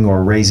yelling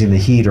or raising the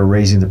heat or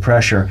raising the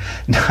pressure,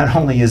 not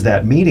only is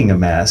that meeting a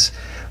mess,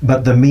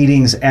 but the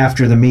meetings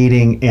after the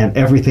meeting and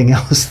everything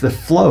else that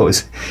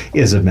flows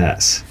is a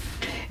mess.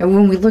 And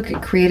when we look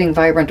at creating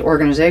vibrant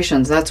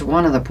organizations, that's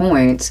one of the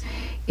points,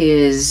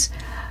 is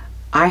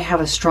I have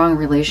a strong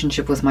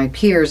relationship with my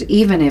peers,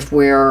 even if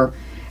we're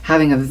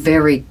having a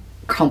very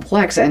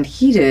complex and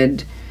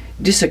heated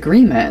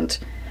disagreement.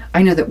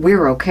 I know that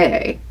we're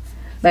okay.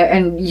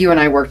 And you and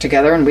I work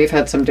together, and we've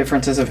had some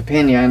differences of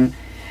opinion.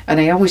 And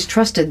I always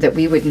trusted that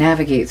we would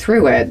navigate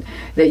through it,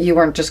 that you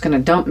weren't just going to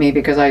dump me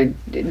because I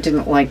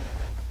didn't like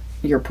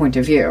your point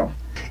of view.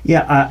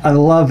 Yeah, I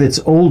love it's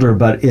older,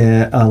 but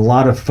a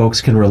lot of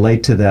folks can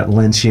relate to that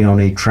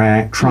Lencioni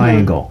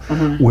triangle,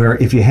 where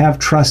if you have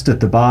trust at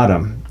the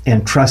bottom,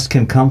 and trust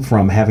can come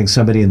from having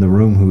somebody in the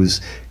room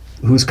who's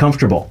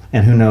comfortable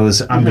and who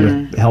knows I'm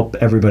going to help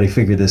everybody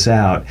figure this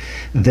out,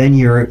 then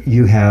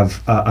you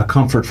have a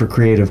comfort for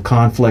creative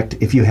conflict.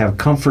 If you have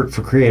comfort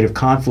for creative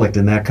conflict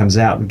and that comes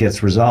out and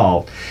gets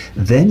resolved,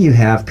 then you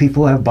have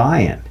people have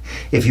buy-in.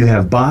 If you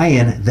have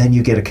buy-in, then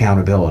you get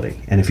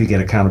accountability. And if you get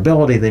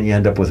accountability, then you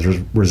end up with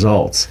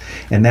results.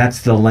 And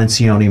that's the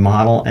Lencioni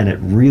model, and it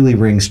really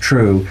rings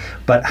true.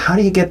 But how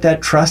do you get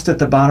that trust at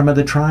the bottom of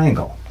the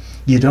triangle?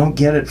 You don't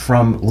get it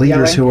from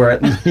leaders who are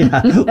at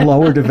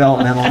lower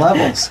developmental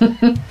levels.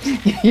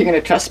 You're going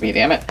to trust me,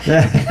 damn it.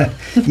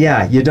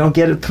 Yeah, you don't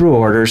get it through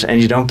orders, and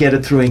you don't get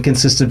it through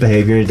inconsistent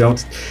behavior. You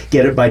don't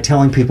get it by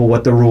telling people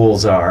what the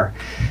rules are.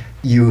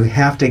 You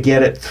have to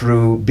get it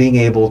through being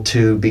able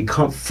to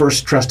become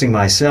first trusting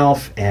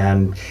myself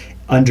and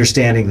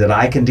understanding that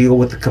I can deal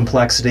with the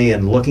complexity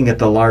and looking at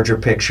the larger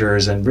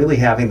pictures and really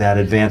having that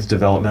advanced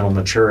developmental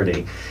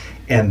maturity.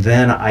 And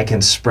then I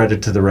can spread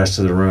it to the rest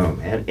of the room.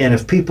 And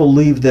if people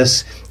leave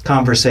this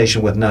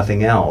conversation with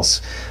nothing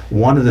else,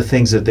 one of the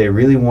things that they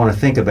really want to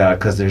think about,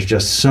 because there's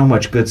just so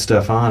much good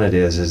stuff on it,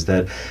 is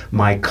that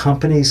my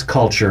company's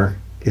culture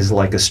is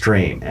like a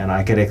stream. And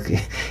I can,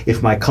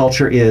 if my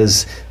culture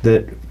is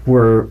that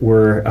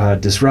we're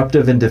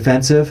disruptive and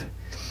defensive,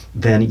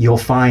 then you'll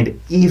find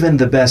even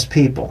the best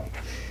people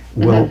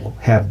will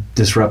have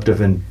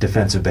disruptive and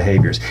defensive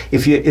behaviors.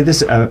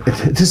 This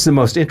is the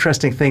most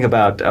interesting thing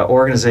about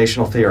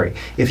organizational theory.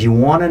 If you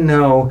want to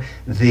know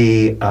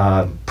the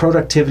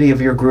productivity of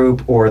your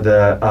group or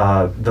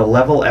the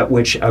level at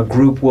which a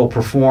group will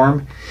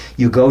perform,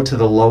 you go to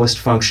the lowest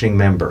functioning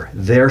member.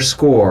 Their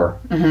score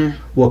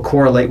will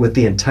correlate with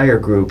the entire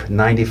group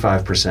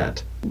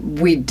 95%.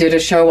 We did a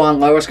show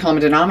on lowest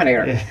common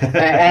denominator,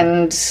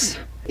 and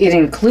it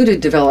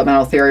included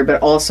developmental theory, but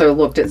also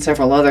looked at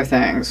several other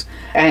things.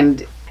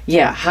 And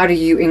yeah, how do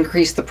you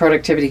increase the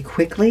productivity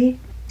quickly?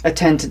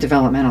 Attend to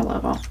developmental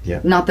level. Yeah.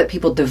 Not that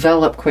people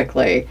develop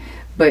quickly,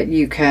 but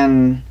you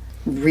can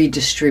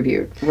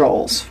redistribute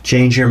roles.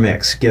 Change your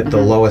mix. Get the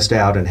lowest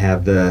out and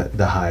have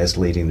the highest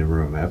leading the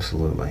room.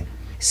 Absolutely.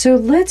 So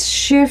let's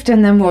shift,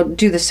 and then we'll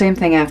do the same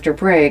thing after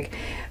break.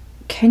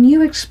 Can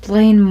you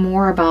explain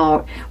more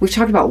about, we've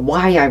talked about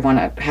why I want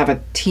to have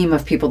a team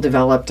of people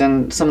developed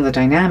and some of the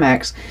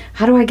dynamics.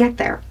 How do I get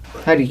there?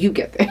 How do you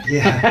get there?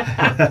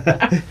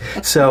 Yeah.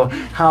 So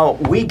how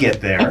we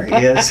get there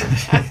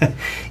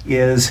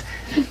is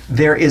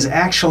there is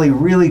actually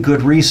really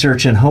good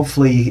research, and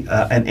hopefully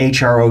an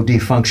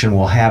HROD function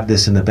will have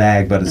this in the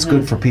bag, but it's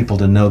good for people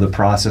to know the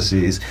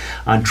processes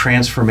on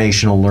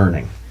transformational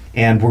learning.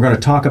 And we're going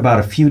to talk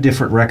about a few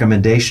different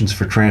recommendations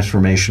for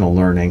transformational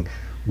learning,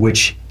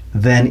 which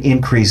then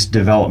increase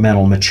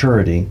developmental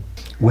maturity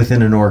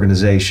within an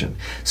organization.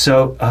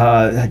 So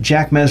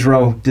Jack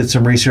Mesereau did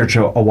some research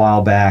a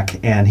while back,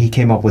 and he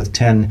came up with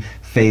 10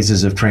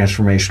 phases of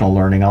transformational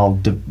learning. I'll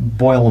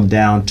boil them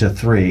down to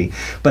 3.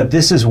 But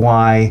this is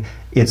why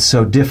it's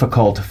so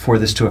difficult for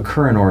this to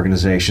occur in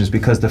organizations,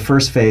 because the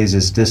first phase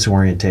is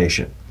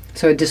disorientation.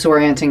 So a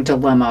disorienting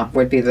dilemma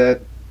would be the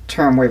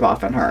term we've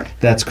often heard.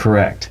 That's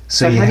correct.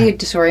 So how do you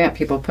disorient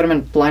people? Put them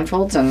in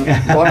blindfolds and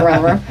walk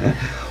around the room?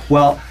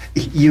 Well,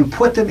 you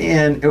put them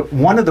in,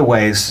 one of the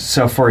ways,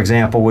 so for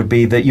example, would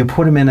be that you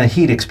put them in a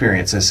heat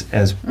experience,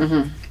 as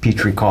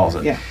Petrie calls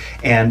it. Yeah.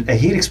 And a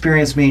heat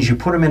experience means you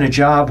put them in a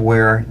job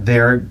where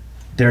they're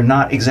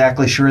not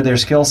exactly sure of their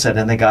skill set,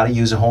 and they got to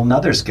use a whole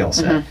nother skill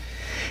set.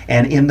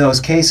 And in those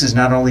cases,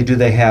 not only do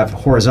they have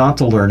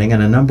horizontal learning,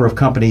 and a number of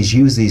companies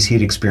use these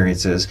heat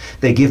experiences,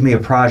 they give me a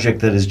project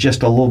that is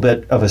just a little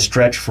bit of a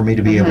stretch for me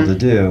to be able to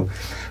do.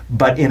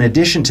 But in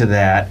addition to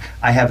that,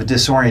 I have a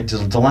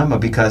disoriented dilemma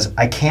because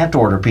I can't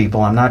order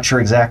people. I'm not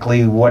sure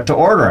exactly what to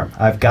order them.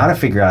 I've got to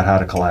figure out how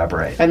to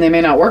collaborate. And they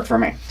may not work for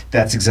me.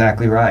 That's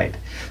exactly right.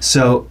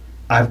 So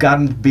I've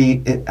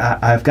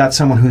got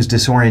someone who's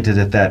disoriented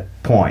at that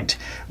point.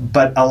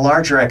 But a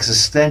larger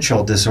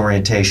existential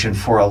disorientation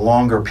for a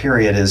longer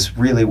period is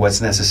really what's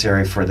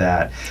necessary for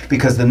that.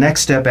 Because the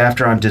next step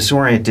after I'm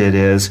disoriented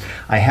is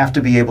I have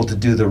to be able to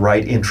do the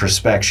right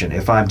introspection.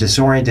 If I'm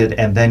disoriented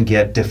and then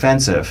get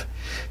defensive,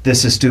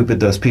 this is stupid,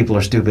 those people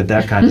are stupid,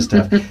 that kind of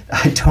stuff,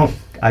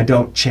 I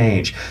don't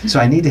change. So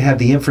I need to have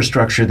the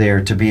infrastructure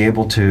there to be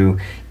able to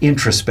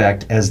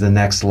introspect as the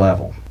next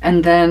level.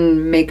 And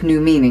then make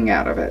new meaning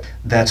out of it.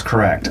 That's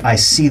correct. I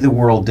see the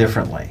world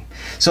differently.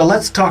 So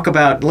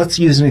let's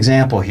use an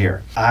example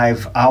here.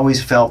 I've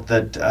always felt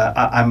that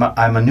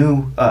I'm a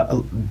new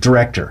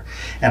director,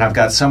 and I've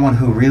got someone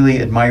who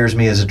really admires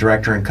me as a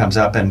director and comes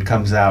out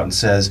and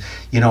says,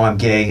 I'm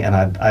gay, and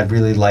I'd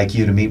really like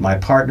you to meet my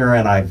partner,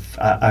 and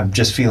I'm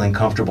just feeling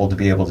comfortable to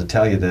be able to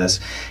tell you this.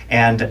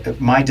 And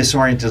my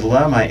disoriented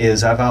dilemma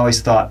is I've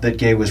always thought that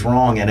gay was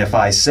wrong, and if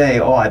I say,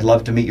 I'd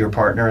love to meet your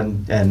partner,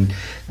 and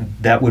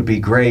that would be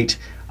great,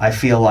 I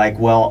feel like,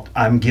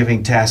 I'm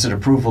giving tacit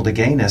approval to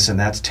gayness, and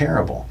that's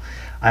terrible.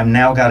 I've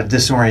now got a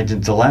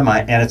disoriented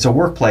dilemma, and it's a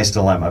workplace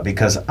dilemma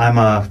because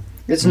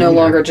It's no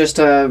longer just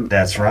a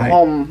That's right.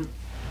 home.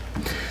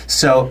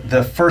 So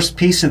the first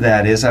piece of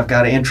that is I've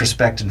got to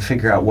introspect and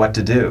figure out what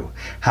to do.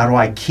 How do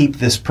I keep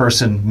this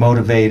person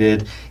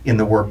motivated in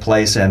the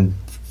workplace and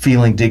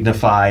feeling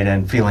dignified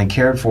and feeling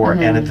cared for,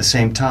 and at the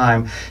same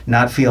time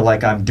not feel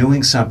like I'm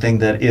doing something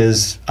that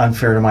is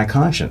unfair to my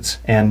conscience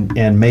and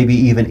maybe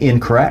even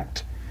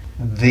incorrect.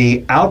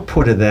 The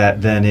output of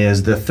that then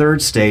is the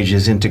third stage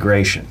is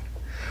integration,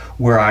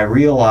 where I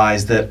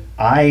realize that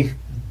I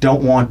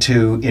don't want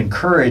to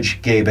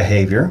encourage gay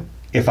behavior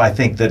if I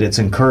think that it's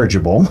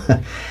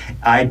encourageable.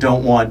 I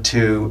don't want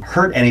to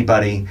hurt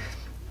anybody,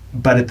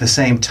 but at the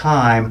same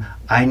time,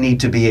 I need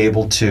to be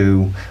able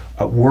to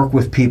work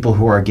with people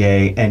who are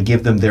gay and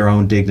give them their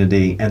own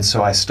dignity. And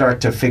so I start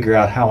to figure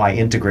out how I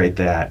integrate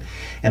that.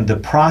 And the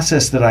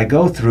process that I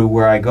go through,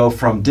 where I go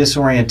from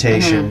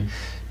disorientation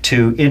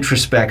to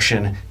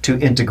introspection to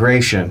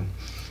integration,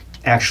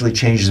 actually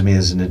changes me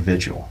as an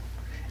individual.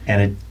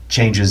 And it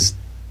changes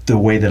the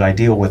way that I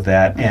deal with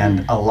that.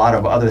 And a lot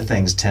of other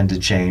things tend to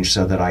change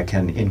so that I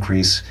can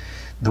increase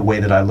the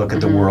way that I look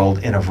at the world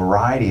in a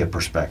variety of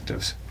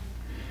perspectives.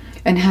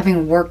 And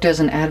having worked as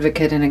an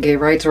advocate in a gay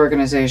rights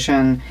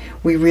organization,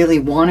 we really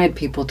wanted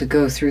people to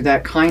go through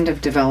that kind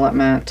of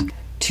development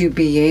to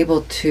be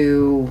able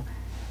to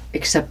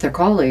accept their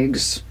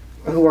colleagues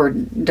who are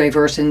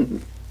diverse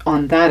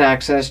on that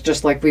axis,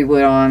 just like we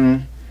would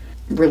on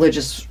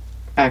religious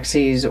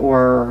axes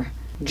or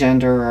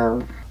gender.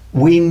 Or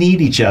we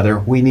need each other.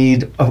 We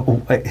need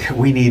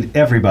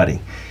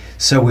everybody.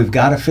 So we've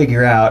got to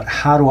figure out,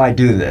 how do I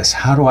do this?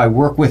 How do I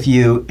work with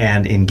you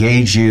and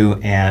engage you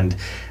and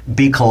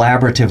be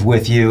collaborative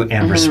with you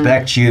and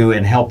respect you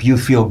and help you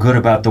feel good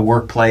about the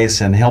workplace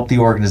and help the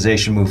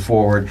organization move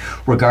forward,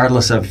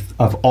 regardless of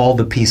all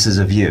the pieces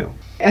of you?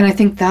 And I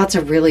think that's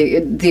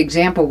the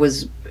example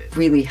was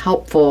really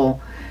helpful,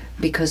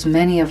 because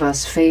many of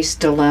us face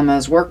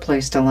dilemmas,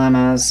 workplace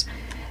dilemmas,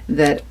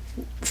 that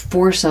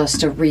force us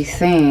to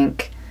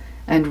rethink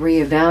and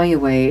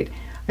reevaluate.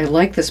 I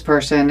like this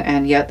person,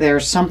 and yet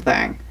there's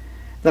something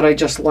that I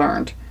just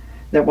learned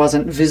that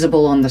wasn't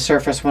visible on the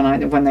surface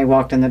when they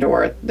walked in the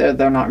door.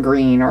 They're not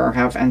green or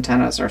have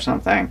antennas or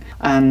something.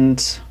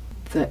 And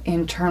the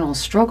internal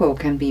struggle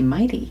can be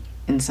mighty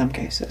in some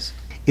cases.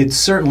 It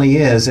certainly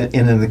is. And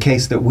in the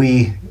case that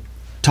we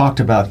talked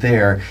about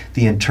there,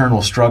 the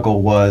internal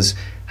struggle was,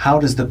 how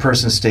does the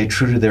person stay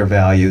true to their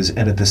values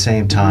and at the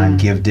same time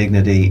give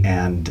dignity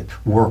and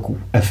work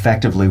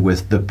effectively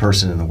with the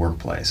person in the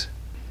workplace?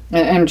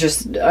 And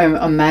I'm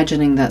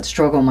imagining that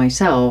struggle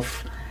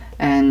myself,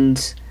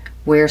 and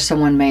where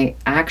someone may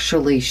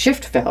actually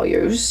shift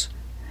values,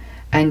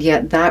 and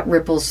yet that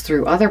ripples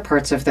through other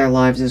parts of their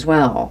lives as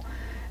well.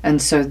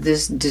 And so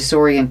this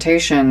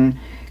disorientation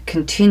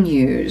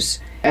continues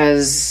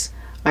as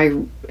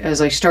I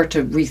start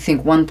to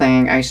rethink one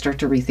thing, I start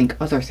to rethink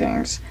other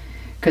things,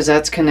 because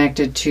that's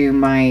connected to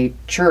my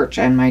church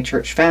and my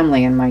church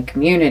family and my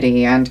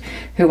community and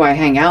who I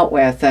hang out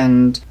with,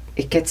 and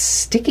it gets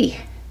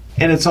sticky.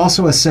 And it's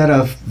also a set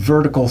of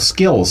vertical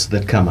skills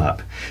that come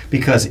up,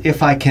 because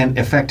if I can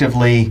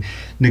effectively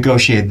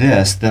negotiate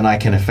this, then I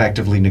can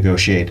effectively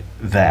negotiate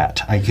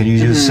that. I can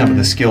use some of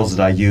the skills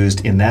that I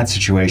used in that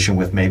situation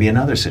with maybe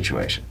another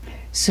situation.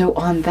 So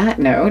on that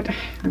note,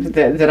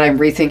 that I'm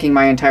rethinking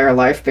my entire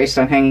life based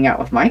on hanging out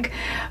with Mike,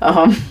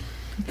 on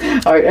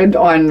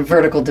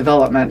vertical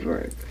development,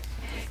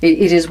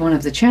 it is one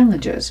of the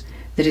challenges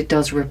that it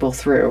does ripple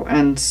through.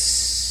 And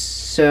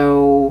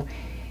so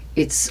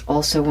it's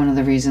also one of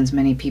the reasons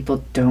many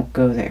people don't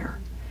go there.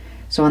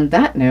 So on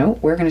that note,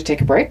 we're going to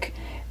take a break.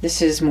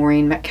 This is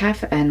Maureen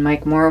Metcalf and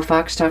Mike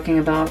Morrow-Fox talking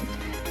about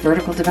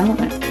vertical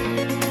development.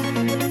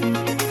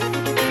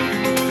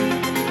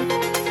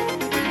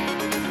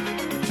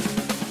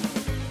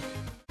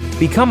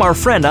 Become our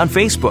friend on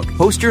Facebook.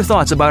 Post your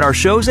thoughts about our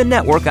shows and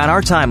network on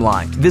our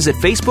timeline. Visit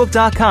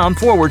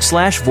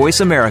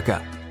facebook.com/Voice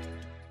America.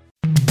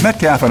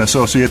 Metcalf &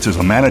 Associates is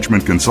a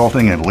management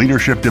consulting and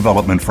leadership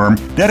development firm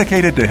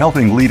dedicated to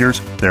helping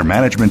leaders, their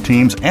management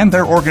teams, and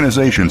their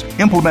organizations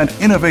implement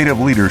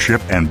innovative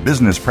leadership and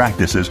business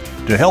practices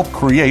to help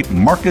create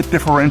market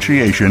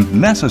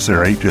differentiation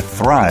necessary to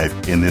thrive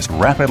in this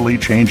rapidly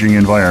changing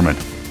environment.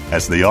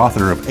 As the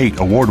author of 8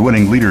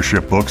 award-winning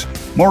leadership books,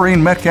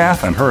 Maureen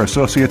Metcalf and her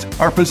associates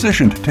are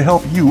positioned to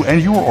help you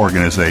and your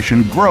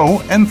organization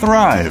grow and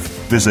thrive.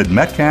 Visit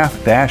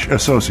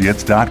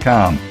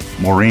metcalf-associates.com.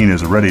 Maureen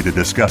is ready to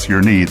discuss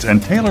your needs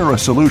and tailor a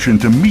solution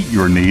to meet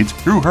your needs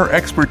through her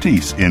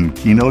expertise in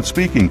keynote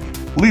speaking,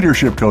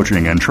 leadership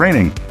coaching and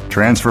training,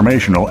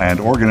 transformational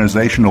and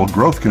organizational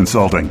growth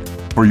consulting.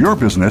 For your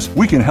business,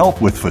 we can help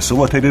with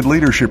facilitated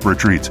leadership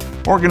retreats,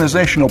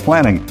 organizational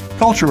planning,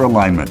 culture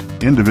alignment,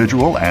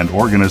 individual and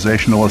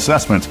organizational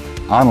assessments,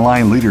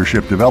 online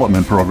leadership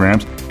development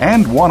programs,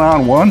 and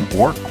one-on-one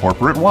or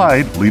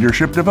corporate-wide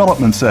leadership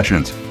development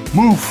sessions.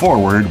 Move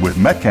forward with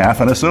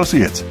Metcalf &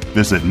 Associates.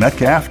 Visit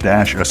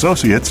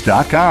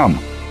metcalf-associates.com.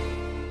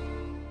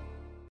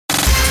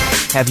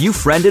 Have you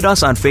friended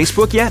us on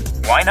Facebook yet?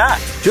 Why not?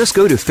 Just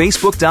go to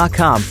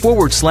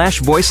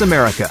facebook.com/Voice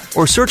America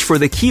or search for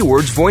the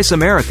keywords Voice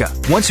America.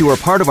 Once you are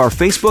part of our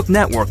Facebook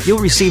network, you'll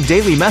receive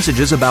daily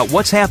messages about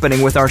what's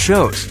happening with our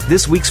shows,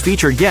 this week's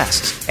featured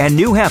guests, and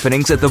new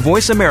happenings at the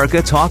Voice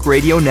America Talk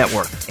Radio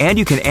Network. And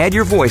you can add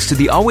your voice to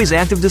the always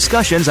active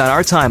discussions on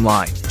our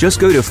timeline. Just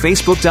go to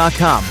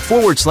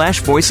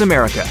facebook.com/Voice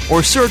America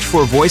or search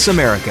for Voice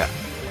America.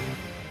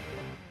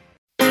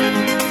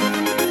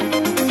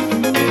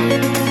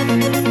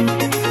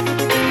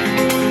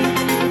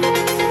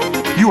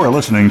 You are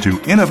listening to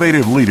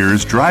Innovative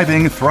Leaders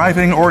Driving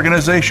Thriving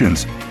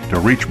Organizations. To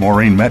reach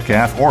Maureen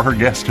Metcalf or her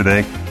guest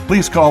today,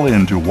 please call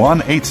in to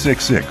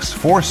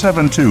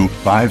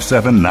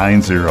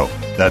 1-866-472-5790.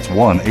 That's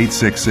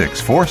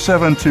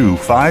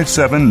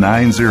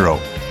 1-866-472-5790.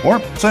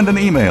 Or send an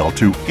email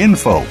to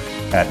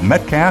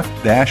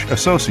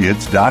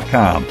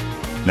info@metcalf-associates.com.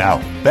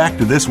 Now, back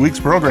to this week's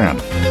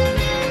program.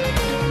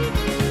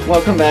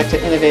 Welcome back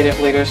to Innovative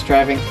Leaders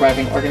Driving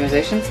Thriving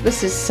Organizations.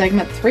 This is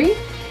segment 3.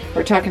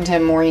 We're talking to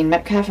Maureen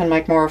Metcalf and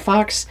Mike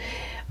Morrow-Fox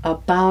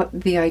about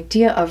the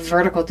idea of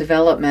vertical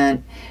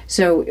development.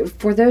 So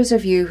for those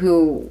of you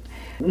who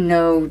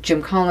know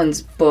Jim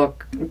Collins'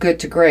 book, Good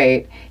to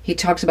Great, he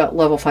talks about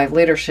level 5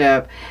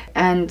 leadership.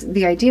 And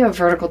the idea of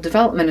vertical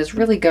development is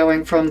really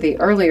going from the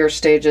earlier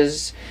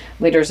stages,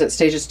 leaders at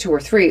stages 2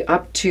 or 3,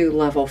 up to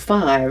level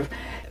 5,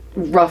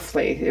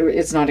 roughly.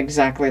 It's not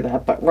exactly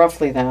that, but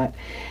roughly that.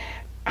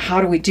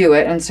 How do we do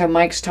it? And so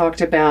Mike's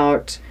talked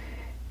about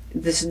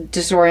this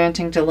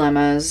disorienting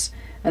dilemmas,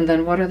 and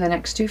then what are the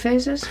next 2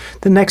 phases?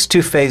 The next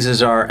 2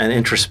 phases are an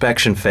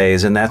introspection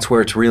phase, and that's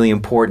where it's really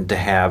important to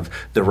have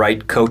the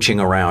right coaching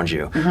around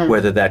you,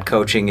 whether that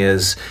coaching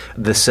is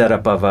the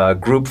setup of a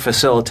group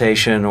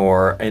facilitation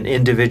or an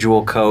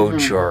individual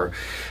coach,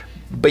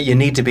 but you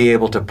need to be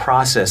able to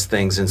process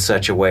things in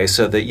such a way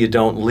so that you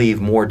don't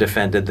leave more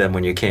defended than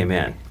when you came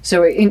in.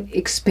 So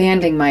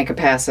expanding my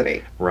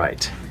capacity.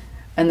 Right.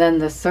 And then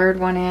the third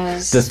one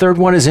is? The third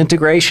one is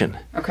integration.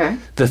 Okay.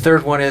 The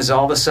third one is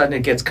all of a sudden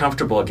it gets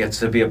comfortable. It gets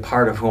to be a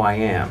part of who I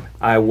am.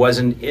 I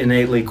wasn't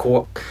innately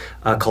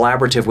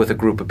collaborative with a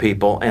group of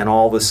people, and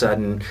all of a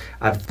sudden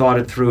I've thought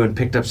it through and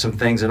picked up some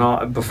things,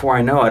 and before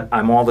I know it,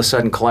 I'm all of a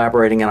sudden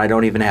collaborating, and I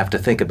don't even have to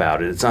think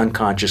about it. It's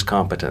unconscious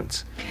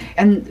competence.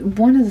 And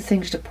one of the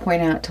things to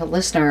point out to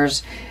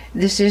listeners,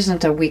 this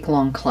isn't a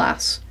week-long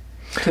class.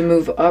 To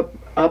move up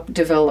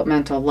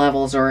developmental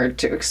levels or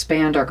to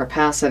expand our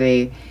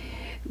capacity,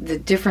 the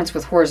difference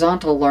with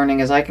horizontal learning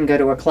is I can go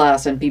to a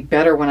class and be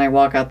better when I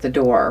walk out the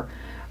door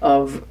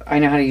of I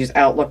know how to use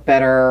Outlook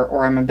better,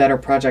 or I'm a better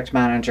project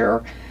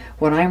manager.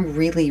 When I'm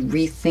really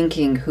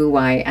rethinking who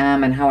I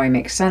am and how I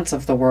make sense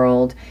of the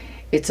world,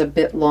 it's a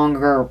bit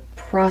longer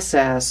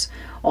process.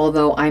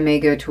 Although I may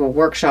go to a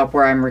workshop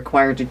where I'm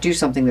required to do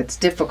something that's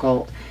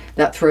difficult,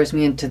 that throws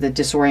me into the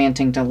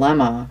disorienting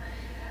dilemma.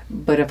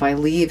 But if I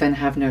leave and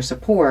have no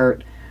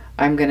support,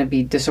 I'm going to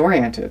be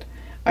disoriented.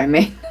 I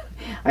may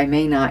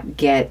not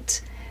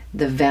get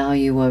the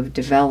value of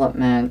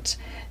development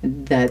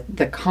that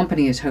the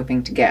company is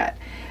hoping to get.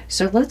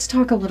 So let's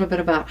talk a little bit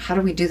about how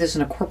do we do this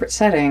in a corporate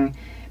setting,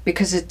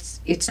 because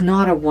it's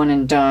not a one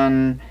and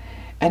done,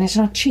 and it's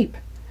not cheap,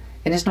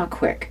 and it's not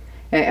quick.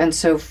 And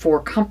so for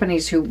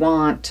companies who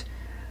want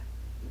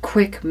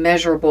quick,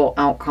 measurable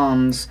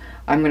outcomes,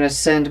 I'm going to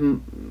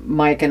send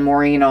Mike and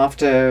Maureen off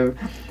to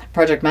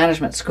project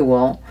management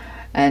school,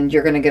 and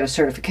you're going to get a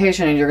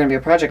certification, and you're going to be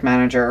a project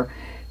manager.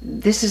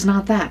 this is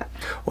not that.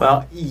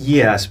 Well,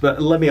 yes,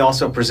 but let me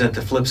also present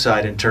the flip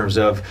side in terms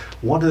of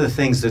one of the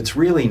things that's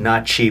really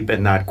not cheap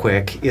and not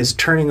quick is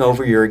turning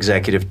over your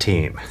executive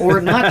team. Or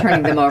not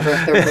turning them over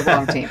if they're the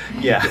wrong team.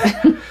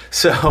 Yeah.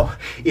 So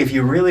if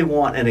you really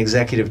want an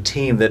executive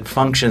team that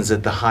functions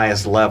at the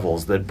highest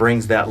levels, that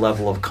brings that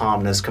level of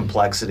calmness,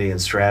 complexity,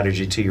 and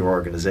strategy to your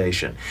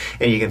organization,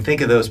 and you can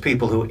think of those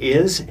people who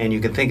is, and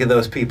you can think of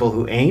those people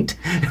who ain't,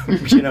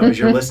 as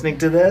you're listening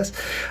to this.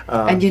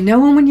 And you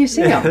know them when you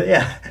see them.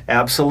 Yeah,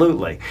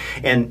 absolutely.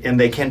 And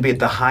they can be at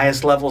the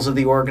highest levels of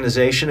the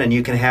organization, and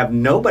you can have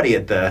nobody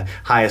at the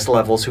highest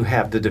levels who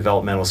have the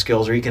developmental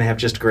skills, or you can have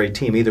just a great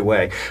team, either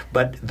way.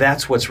 But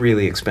that's what's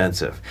really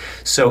expensive.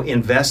 So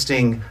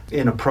investing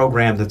in a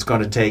program that's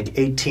going to take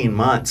 18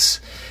 months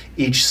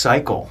each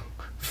cycle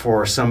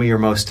for some of your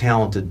most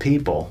talented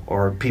people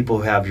or people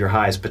who have your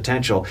highest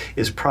potential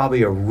is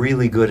probably a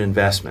really good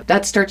investment.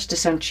 That starts to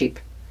sound cheap.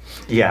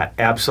 Yeah,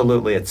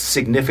 absolutely. It's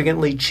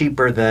significantly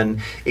cheaper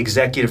than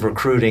executive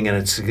recruiting, and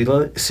it's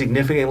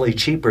significantly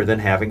cheaper than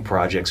having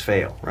projects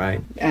fail,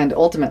 right? And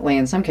ultimately,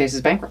 in some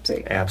cases,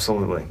 bankruptcy.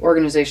 Absolutely.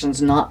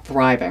 Organizations not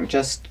thriving,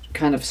 just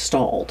kind of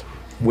stalled.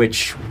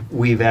 Which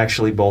we've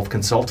actually both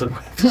consulted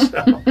with.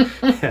 So,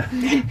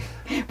 yeah.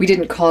 We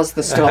didn't cause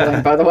the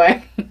stalling, by the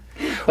way,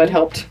 but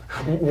helped.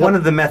 One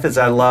of the methods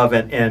I love,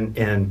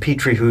 and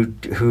Petrie,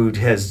 who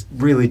has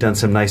really done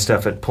some nice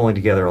stuff at pulling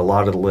together a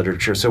lot of the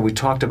literature. So we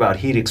talked about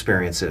heat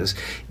experiences,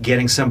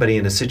 getting somebody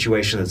in a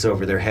situation that's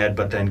over their head,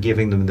 but then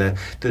giving them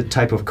the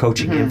type of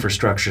coaching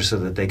infrastructure so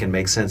that they can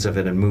make sense of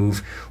it and move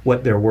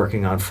what they're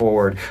working on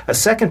forward. A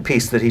second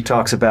piece that he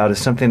talks about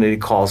is something that he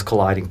calls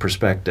colliding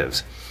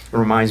perspectives. It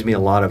reminds me a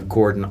lot of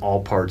Gordon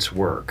Allpart's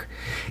work.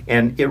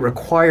 And it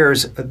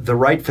requires the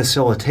right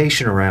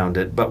facilitation around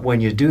it, but when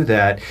you do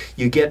that,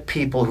 you get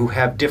people who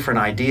have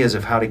different ideas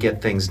of how to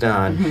get things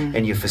done,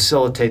 and you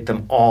facilitate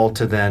them all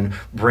to then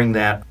bring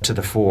that to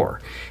the fore.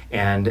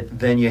 And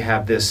then you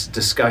have this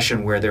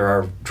discussion where there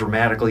are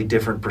dramatically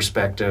different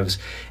perspectives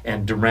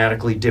and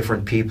dramatically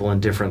different people in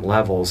different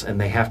levels,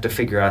 and they have to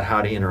figure out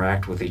how to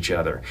interact with each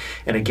other.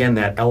 And again,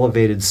 that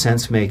elevated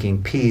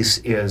sense-making piece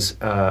is,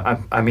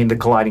 the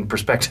colliding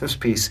perspectives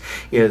piece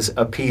is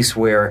a piece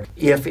where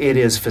if it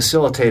is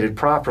facilitated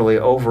properly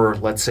over,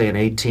 let's say, an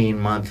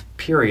 18-month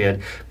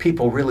period,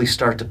 people really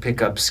start to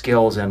pick up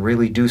skills and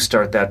really do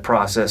start that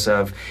process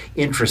of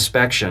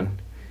introspection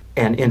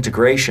and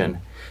integration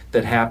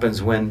that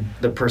happens when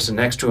the person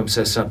next to him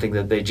says something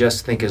that they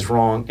just think is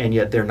wrong, and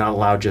yet they're not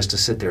allowed just to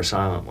sit there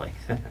silently.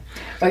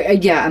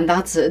 Yeah, and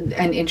that's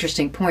an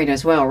interesting point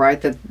as well,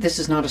 right? That this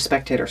is not a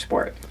spectator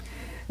sport.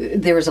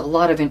 There is a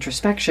lot of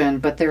introspection,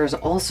 but there is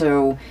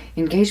also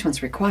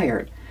engagements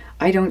required.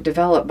 I don't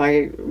develop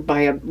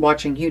by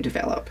watching you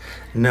develop.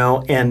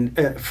 No,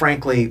 and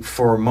frankly,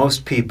 for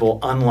most people,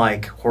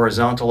 unlike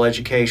horizontal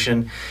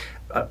education,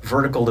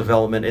 vertical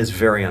development is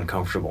very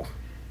uncomfortable.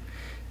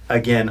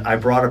 Again, I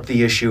brought up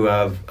the issue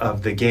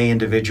of the gay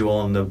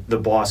individual and the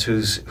boss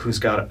who's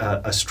got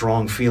a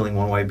strong feeling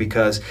one way,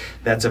 because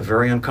that's a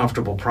very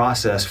uncomfortable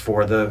process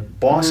for the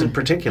boss in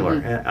particular.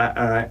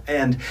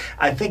 And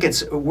I think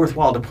it's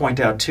worthwhile to point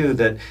out, too,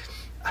 that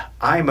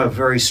I'm a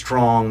very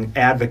strong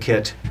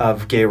advocate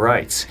of gay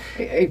rights.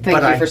 Thank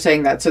you for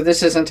saying that. So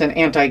this isn't an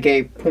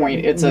anti-gay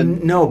point. It's a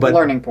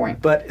learning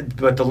point. But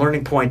the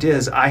learning point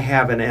is I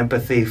have an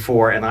empathy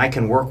for, and I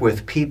can work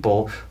with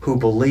people who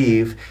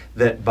believe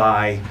that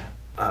by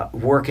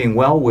working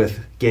well with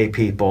gay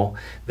people,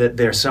 that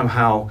they're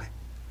somehow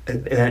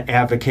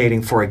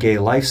advocating for a gay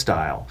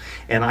lifestyle.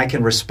 And I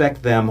can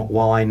respect them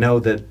while I know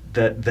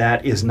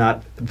that is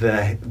not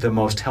the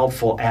most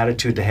helpful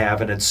attitude to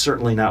have, and it's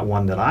certainly not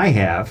one that I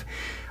have.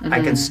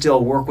 I can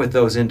still work with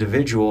those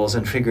individuals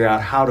and figure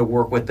out how to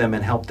work with them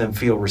and help them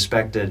feel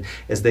respected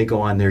as they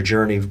go on their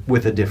journey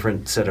with a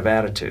different set of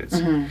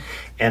attitudes.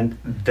 And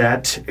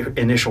that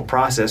initial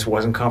process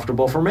wasn't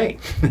comfortable for me.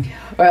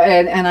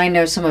 And I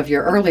know some of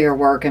your earlier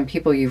work and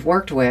people you've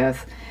worked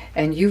with,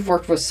 and you've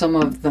worked with some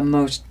of the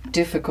most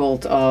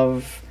difficult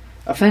of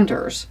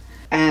offenders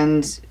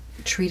and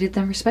treated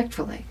them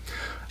respectfully.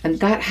 And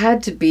that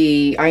had to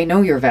be, I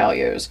know your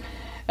values,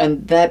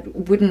 and that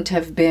wouldn't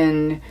have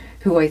been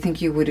who I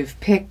think you would have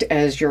picked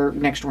as your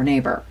next door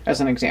neighbor,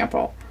 as an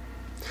example.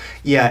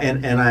 Yeah,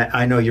 and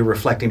I know you're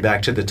reflecting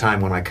back to the time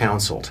when I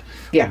counseled,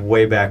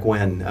 way back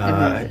when,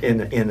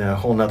 in a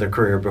whole nother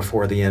career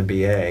before the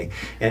NBA.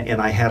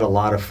 And I had a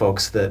lot of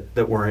folks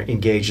that were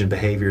engaged in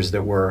behaviors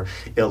that were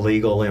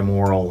illegal,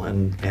 immoral,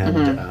 and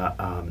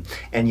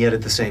yet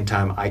at the same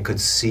time I could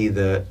see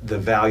the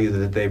value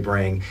that they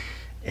bring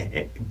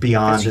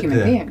beyond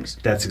human beings.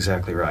 That's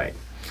exactly right.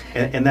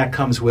 And that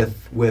comes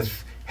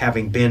with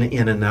having been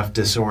in enough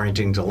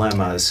disorienting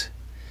dilemmas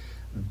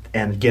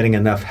and getting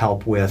enough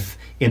help with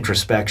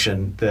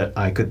introspection that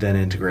I could then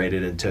integrate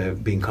it into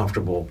being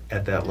comfortable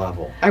at that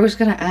level. I was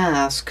going to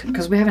ask,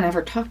 because we haven't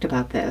ever talked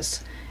about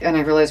this, and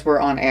I realize we're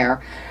on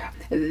air,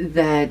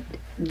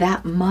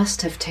 that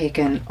must have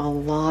taken a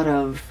lot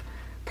of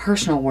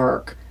personal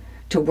work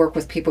to work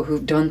with people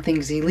who've done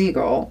things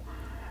illegal,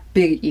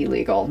 big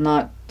illegal,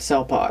 not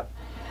sell pot,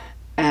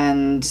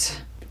 and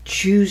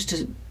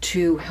choose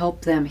to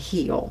help them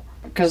heal?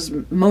 Because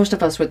most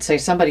of us would say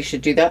somebody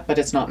should do that, but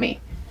it's not me.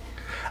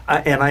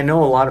 And I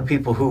know a lot of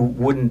people who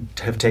wouldn't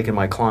have taken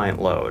my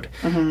client load.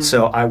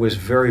 So I was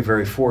very,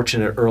 very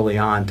fortunate early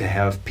on to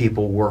have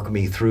people work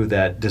me through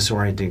that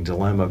disorienting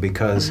dilemma,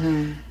 because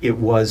it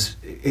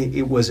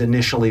was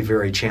initially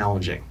very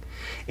challenging.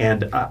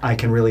 And I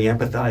can really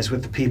empathize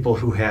with the people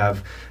who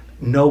have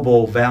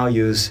noble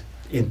values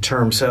in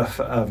terms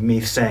of me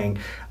saying,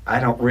 I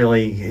don't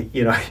really,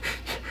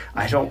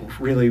 I don't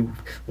really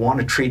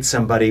want to treat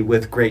somebody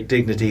with great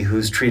dignity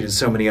who's treated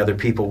so many other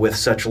people with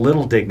such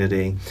little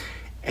dignity.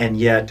 And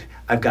yet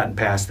I've gotten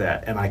past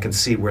that, and I can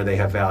see where they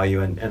have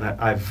value. And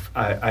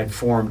I've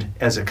formed,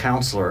 as a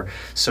counselor,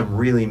 some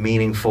really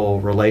meaningful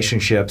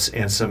relationships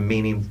and some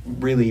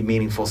really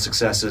meaningful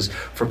successes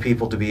for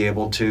people to be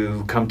able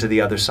to come to the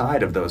other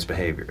side of those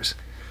behaviors.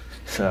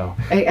 So,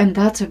 and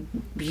that's a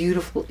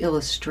beautiful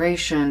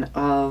illustration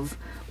of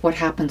what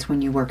happens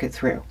when you work it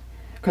through.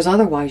 Because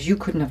otherwise you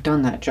couldn't have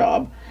done that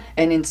job.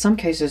 And in some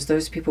cases,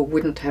 those people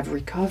wouldn't have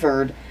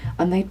recovered,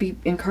 and they'd be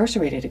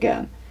incarcerated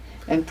again.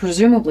 And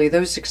presumably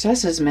those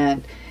successes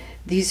meant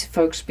these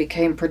folks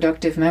became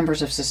productive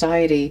members of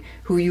society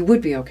who you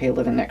would be okay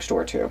living next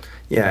door to.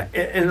 Yeah,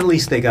 and at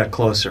least they got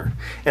closer.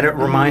 And it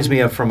reminds me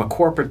of, from a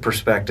corporate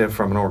perspective,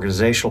 from an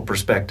organizational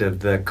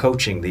perspective, the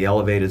coaching, the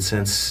elevated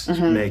sense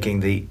making,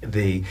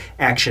 the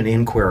action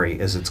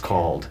inquiry, as it's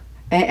called.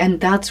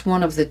 And that's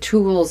one of the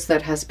tools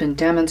that has been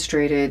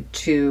demonstrated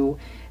to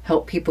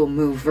help people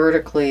move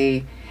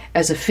vertically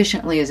as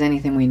efficiently as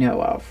anything we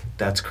know of.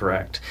 That's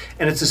correct.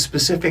 And it's a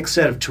specific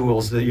set of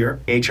tools that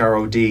your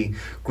HROD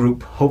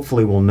group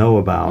hopefully will know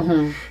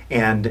about.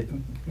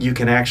 And you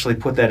can actually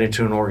put that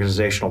into an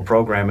organizational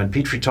program. And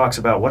Petrie talks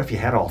about, what if you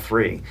had all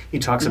three? He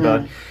talks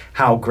about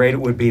how great it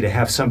would be to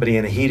have somebody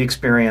in a heat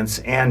experience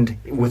and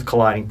with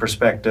colliding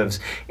perspectives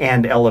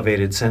and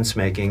elevated sense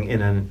making in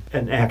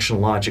an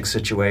action logic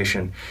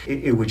situation.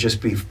 It would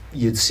just be,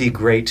 you'd see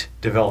great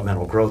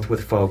developmental growth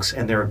with folks,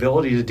 and their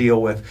ability to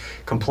deal with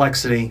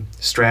complexity,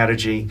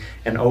 strategy,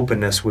 and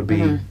openness would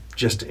be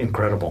just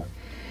incredible.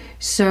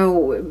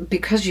 So,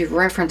 because you've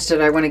referenced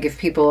it, I want to give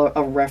people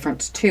a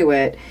reference to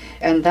it,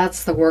 and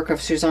that's the work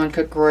of Suzanne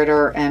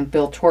Cook-Greuter and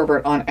Bill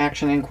Torbert on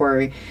action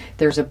inquiry.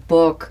 There's a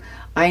book.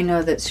 I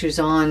know that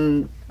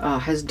Suzanne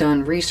has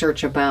done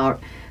research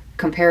about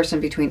comparison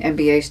between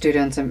MBA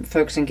students and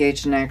folks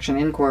engaged in action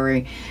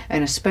inquiry,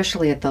 and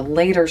especially at the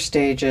later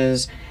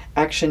stages,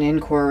 action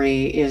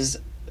inquiry is,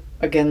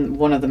 again,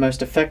 one of the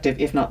most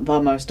effective, if not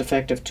the most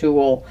effective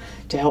tool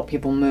to help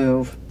people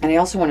move. And I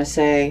also want to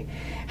say,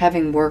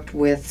 having worked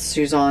with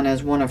Suzanne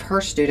as one of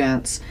her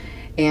students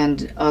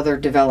and other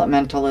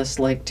developmentalists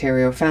like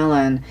Terry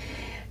O'Fallon,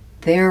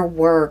 their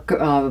work,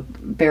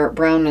 Barrett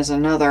Brown is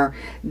another,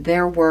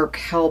 their work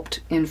helped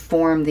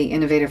inform the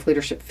Innovative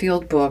Leadership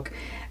Field book.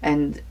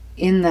 And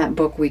in that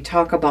book, we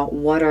talk about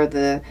what are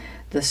the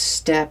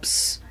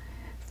steps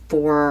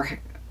for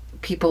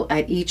people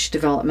at each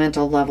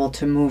developmental level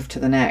to move to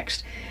the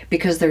next,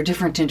 because they're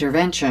different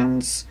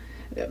interventions,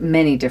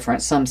 many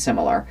different, some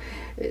similar.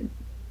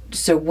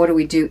 So what do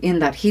we do in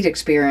that heat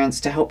experience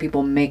to help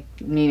people make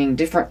meaning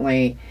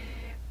differently,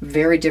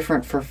 very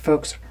different for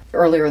folks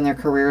earlier in their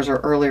careers or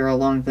earlier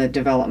along the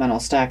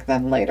developmental stack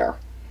than later?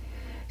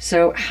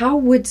 So how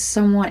would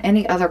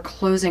any other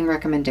closing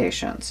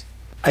recommendations?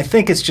 I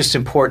think it's just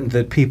important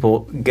that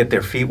people get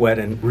their feet wet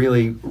and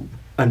really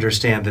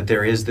understand that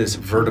there is this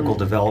vertical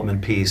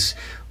development piece,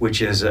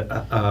 which is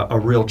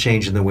a real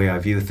change in the way I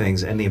view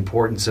things, and the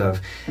importance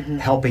of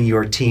helping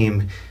your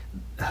team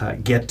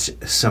get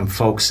some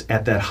folks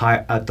at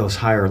those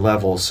higher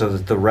levels so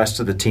that the rest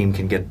of the team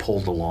can get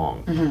pulled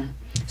along.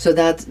 So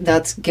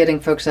that's getting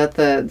folks at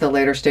the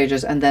later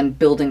stages, and then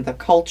building the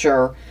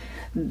culture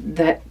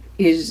that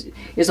is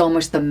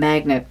almost the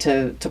magnet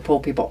to pull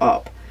people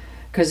up.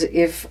 Because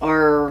if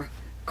our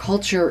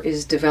culture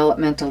is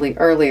developmentally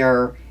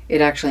earlier,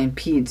 it actually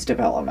impedes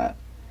development.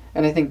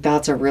 And I think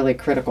that's a really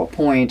critical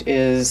point,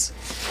 is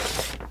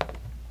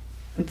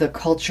the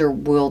culture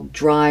will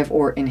drive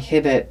or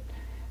inhibit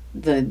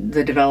the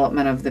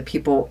development of the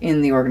people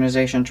in the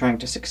organization trying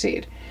to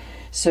succeed.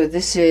 So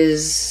this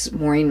is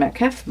Maureen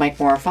Metcalf, Mike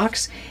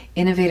Moore-Fox,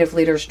 Innovative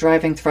Leaders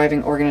Driving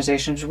Thriving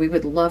Organizations. We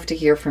would love to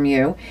hear from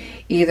you.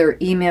 Either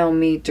email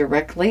me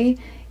directly,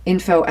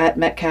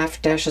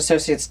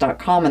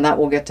 info@metcalf-associates.com, and that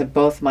will get to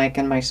both Mike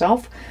and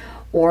myself,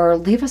 or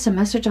leave us a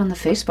message on the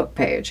Facebook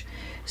page.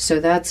 So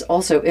that's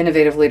also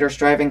Innovative Leaders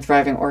Driving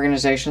Thriving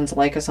Organizations.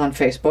 Like us on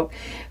Facebook.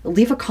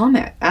 Leave a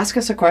comment. Ask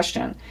us a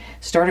question.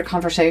 Start a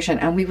conversation.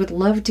 And we would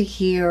love to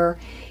hear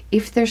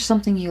if there's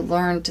something you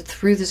learned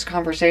through this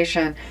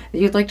conversation that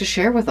you'd like to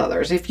share with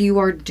others. If you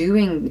are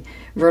doing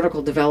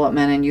vertical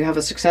development and you have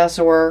a success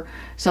or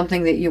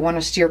something that you want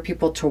to steer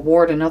people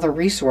toward another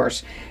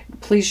resource,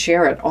 please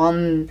share it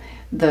on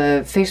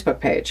the Facebook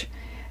page.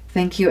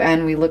 Thank you,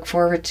 and we look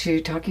forward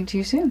to talking to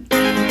you soon.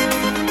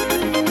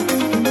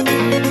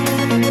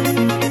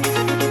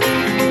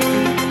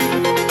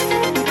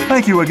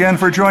 Thank you again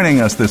for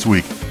joining us this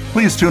week.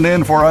 Please tune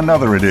in for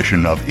another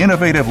edition of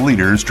Innovative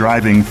Leaders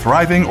Driving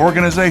Thriving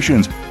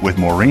Organizations with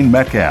Maureen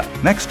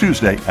Metcalf next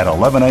Tuesday at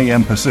 11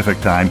 a.m. Pacific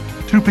Time,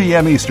 2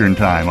 p.m. Eastern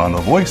Time on the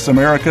Voice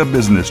America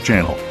Business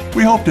Channel.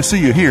 We hope to see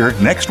you here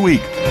next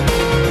week.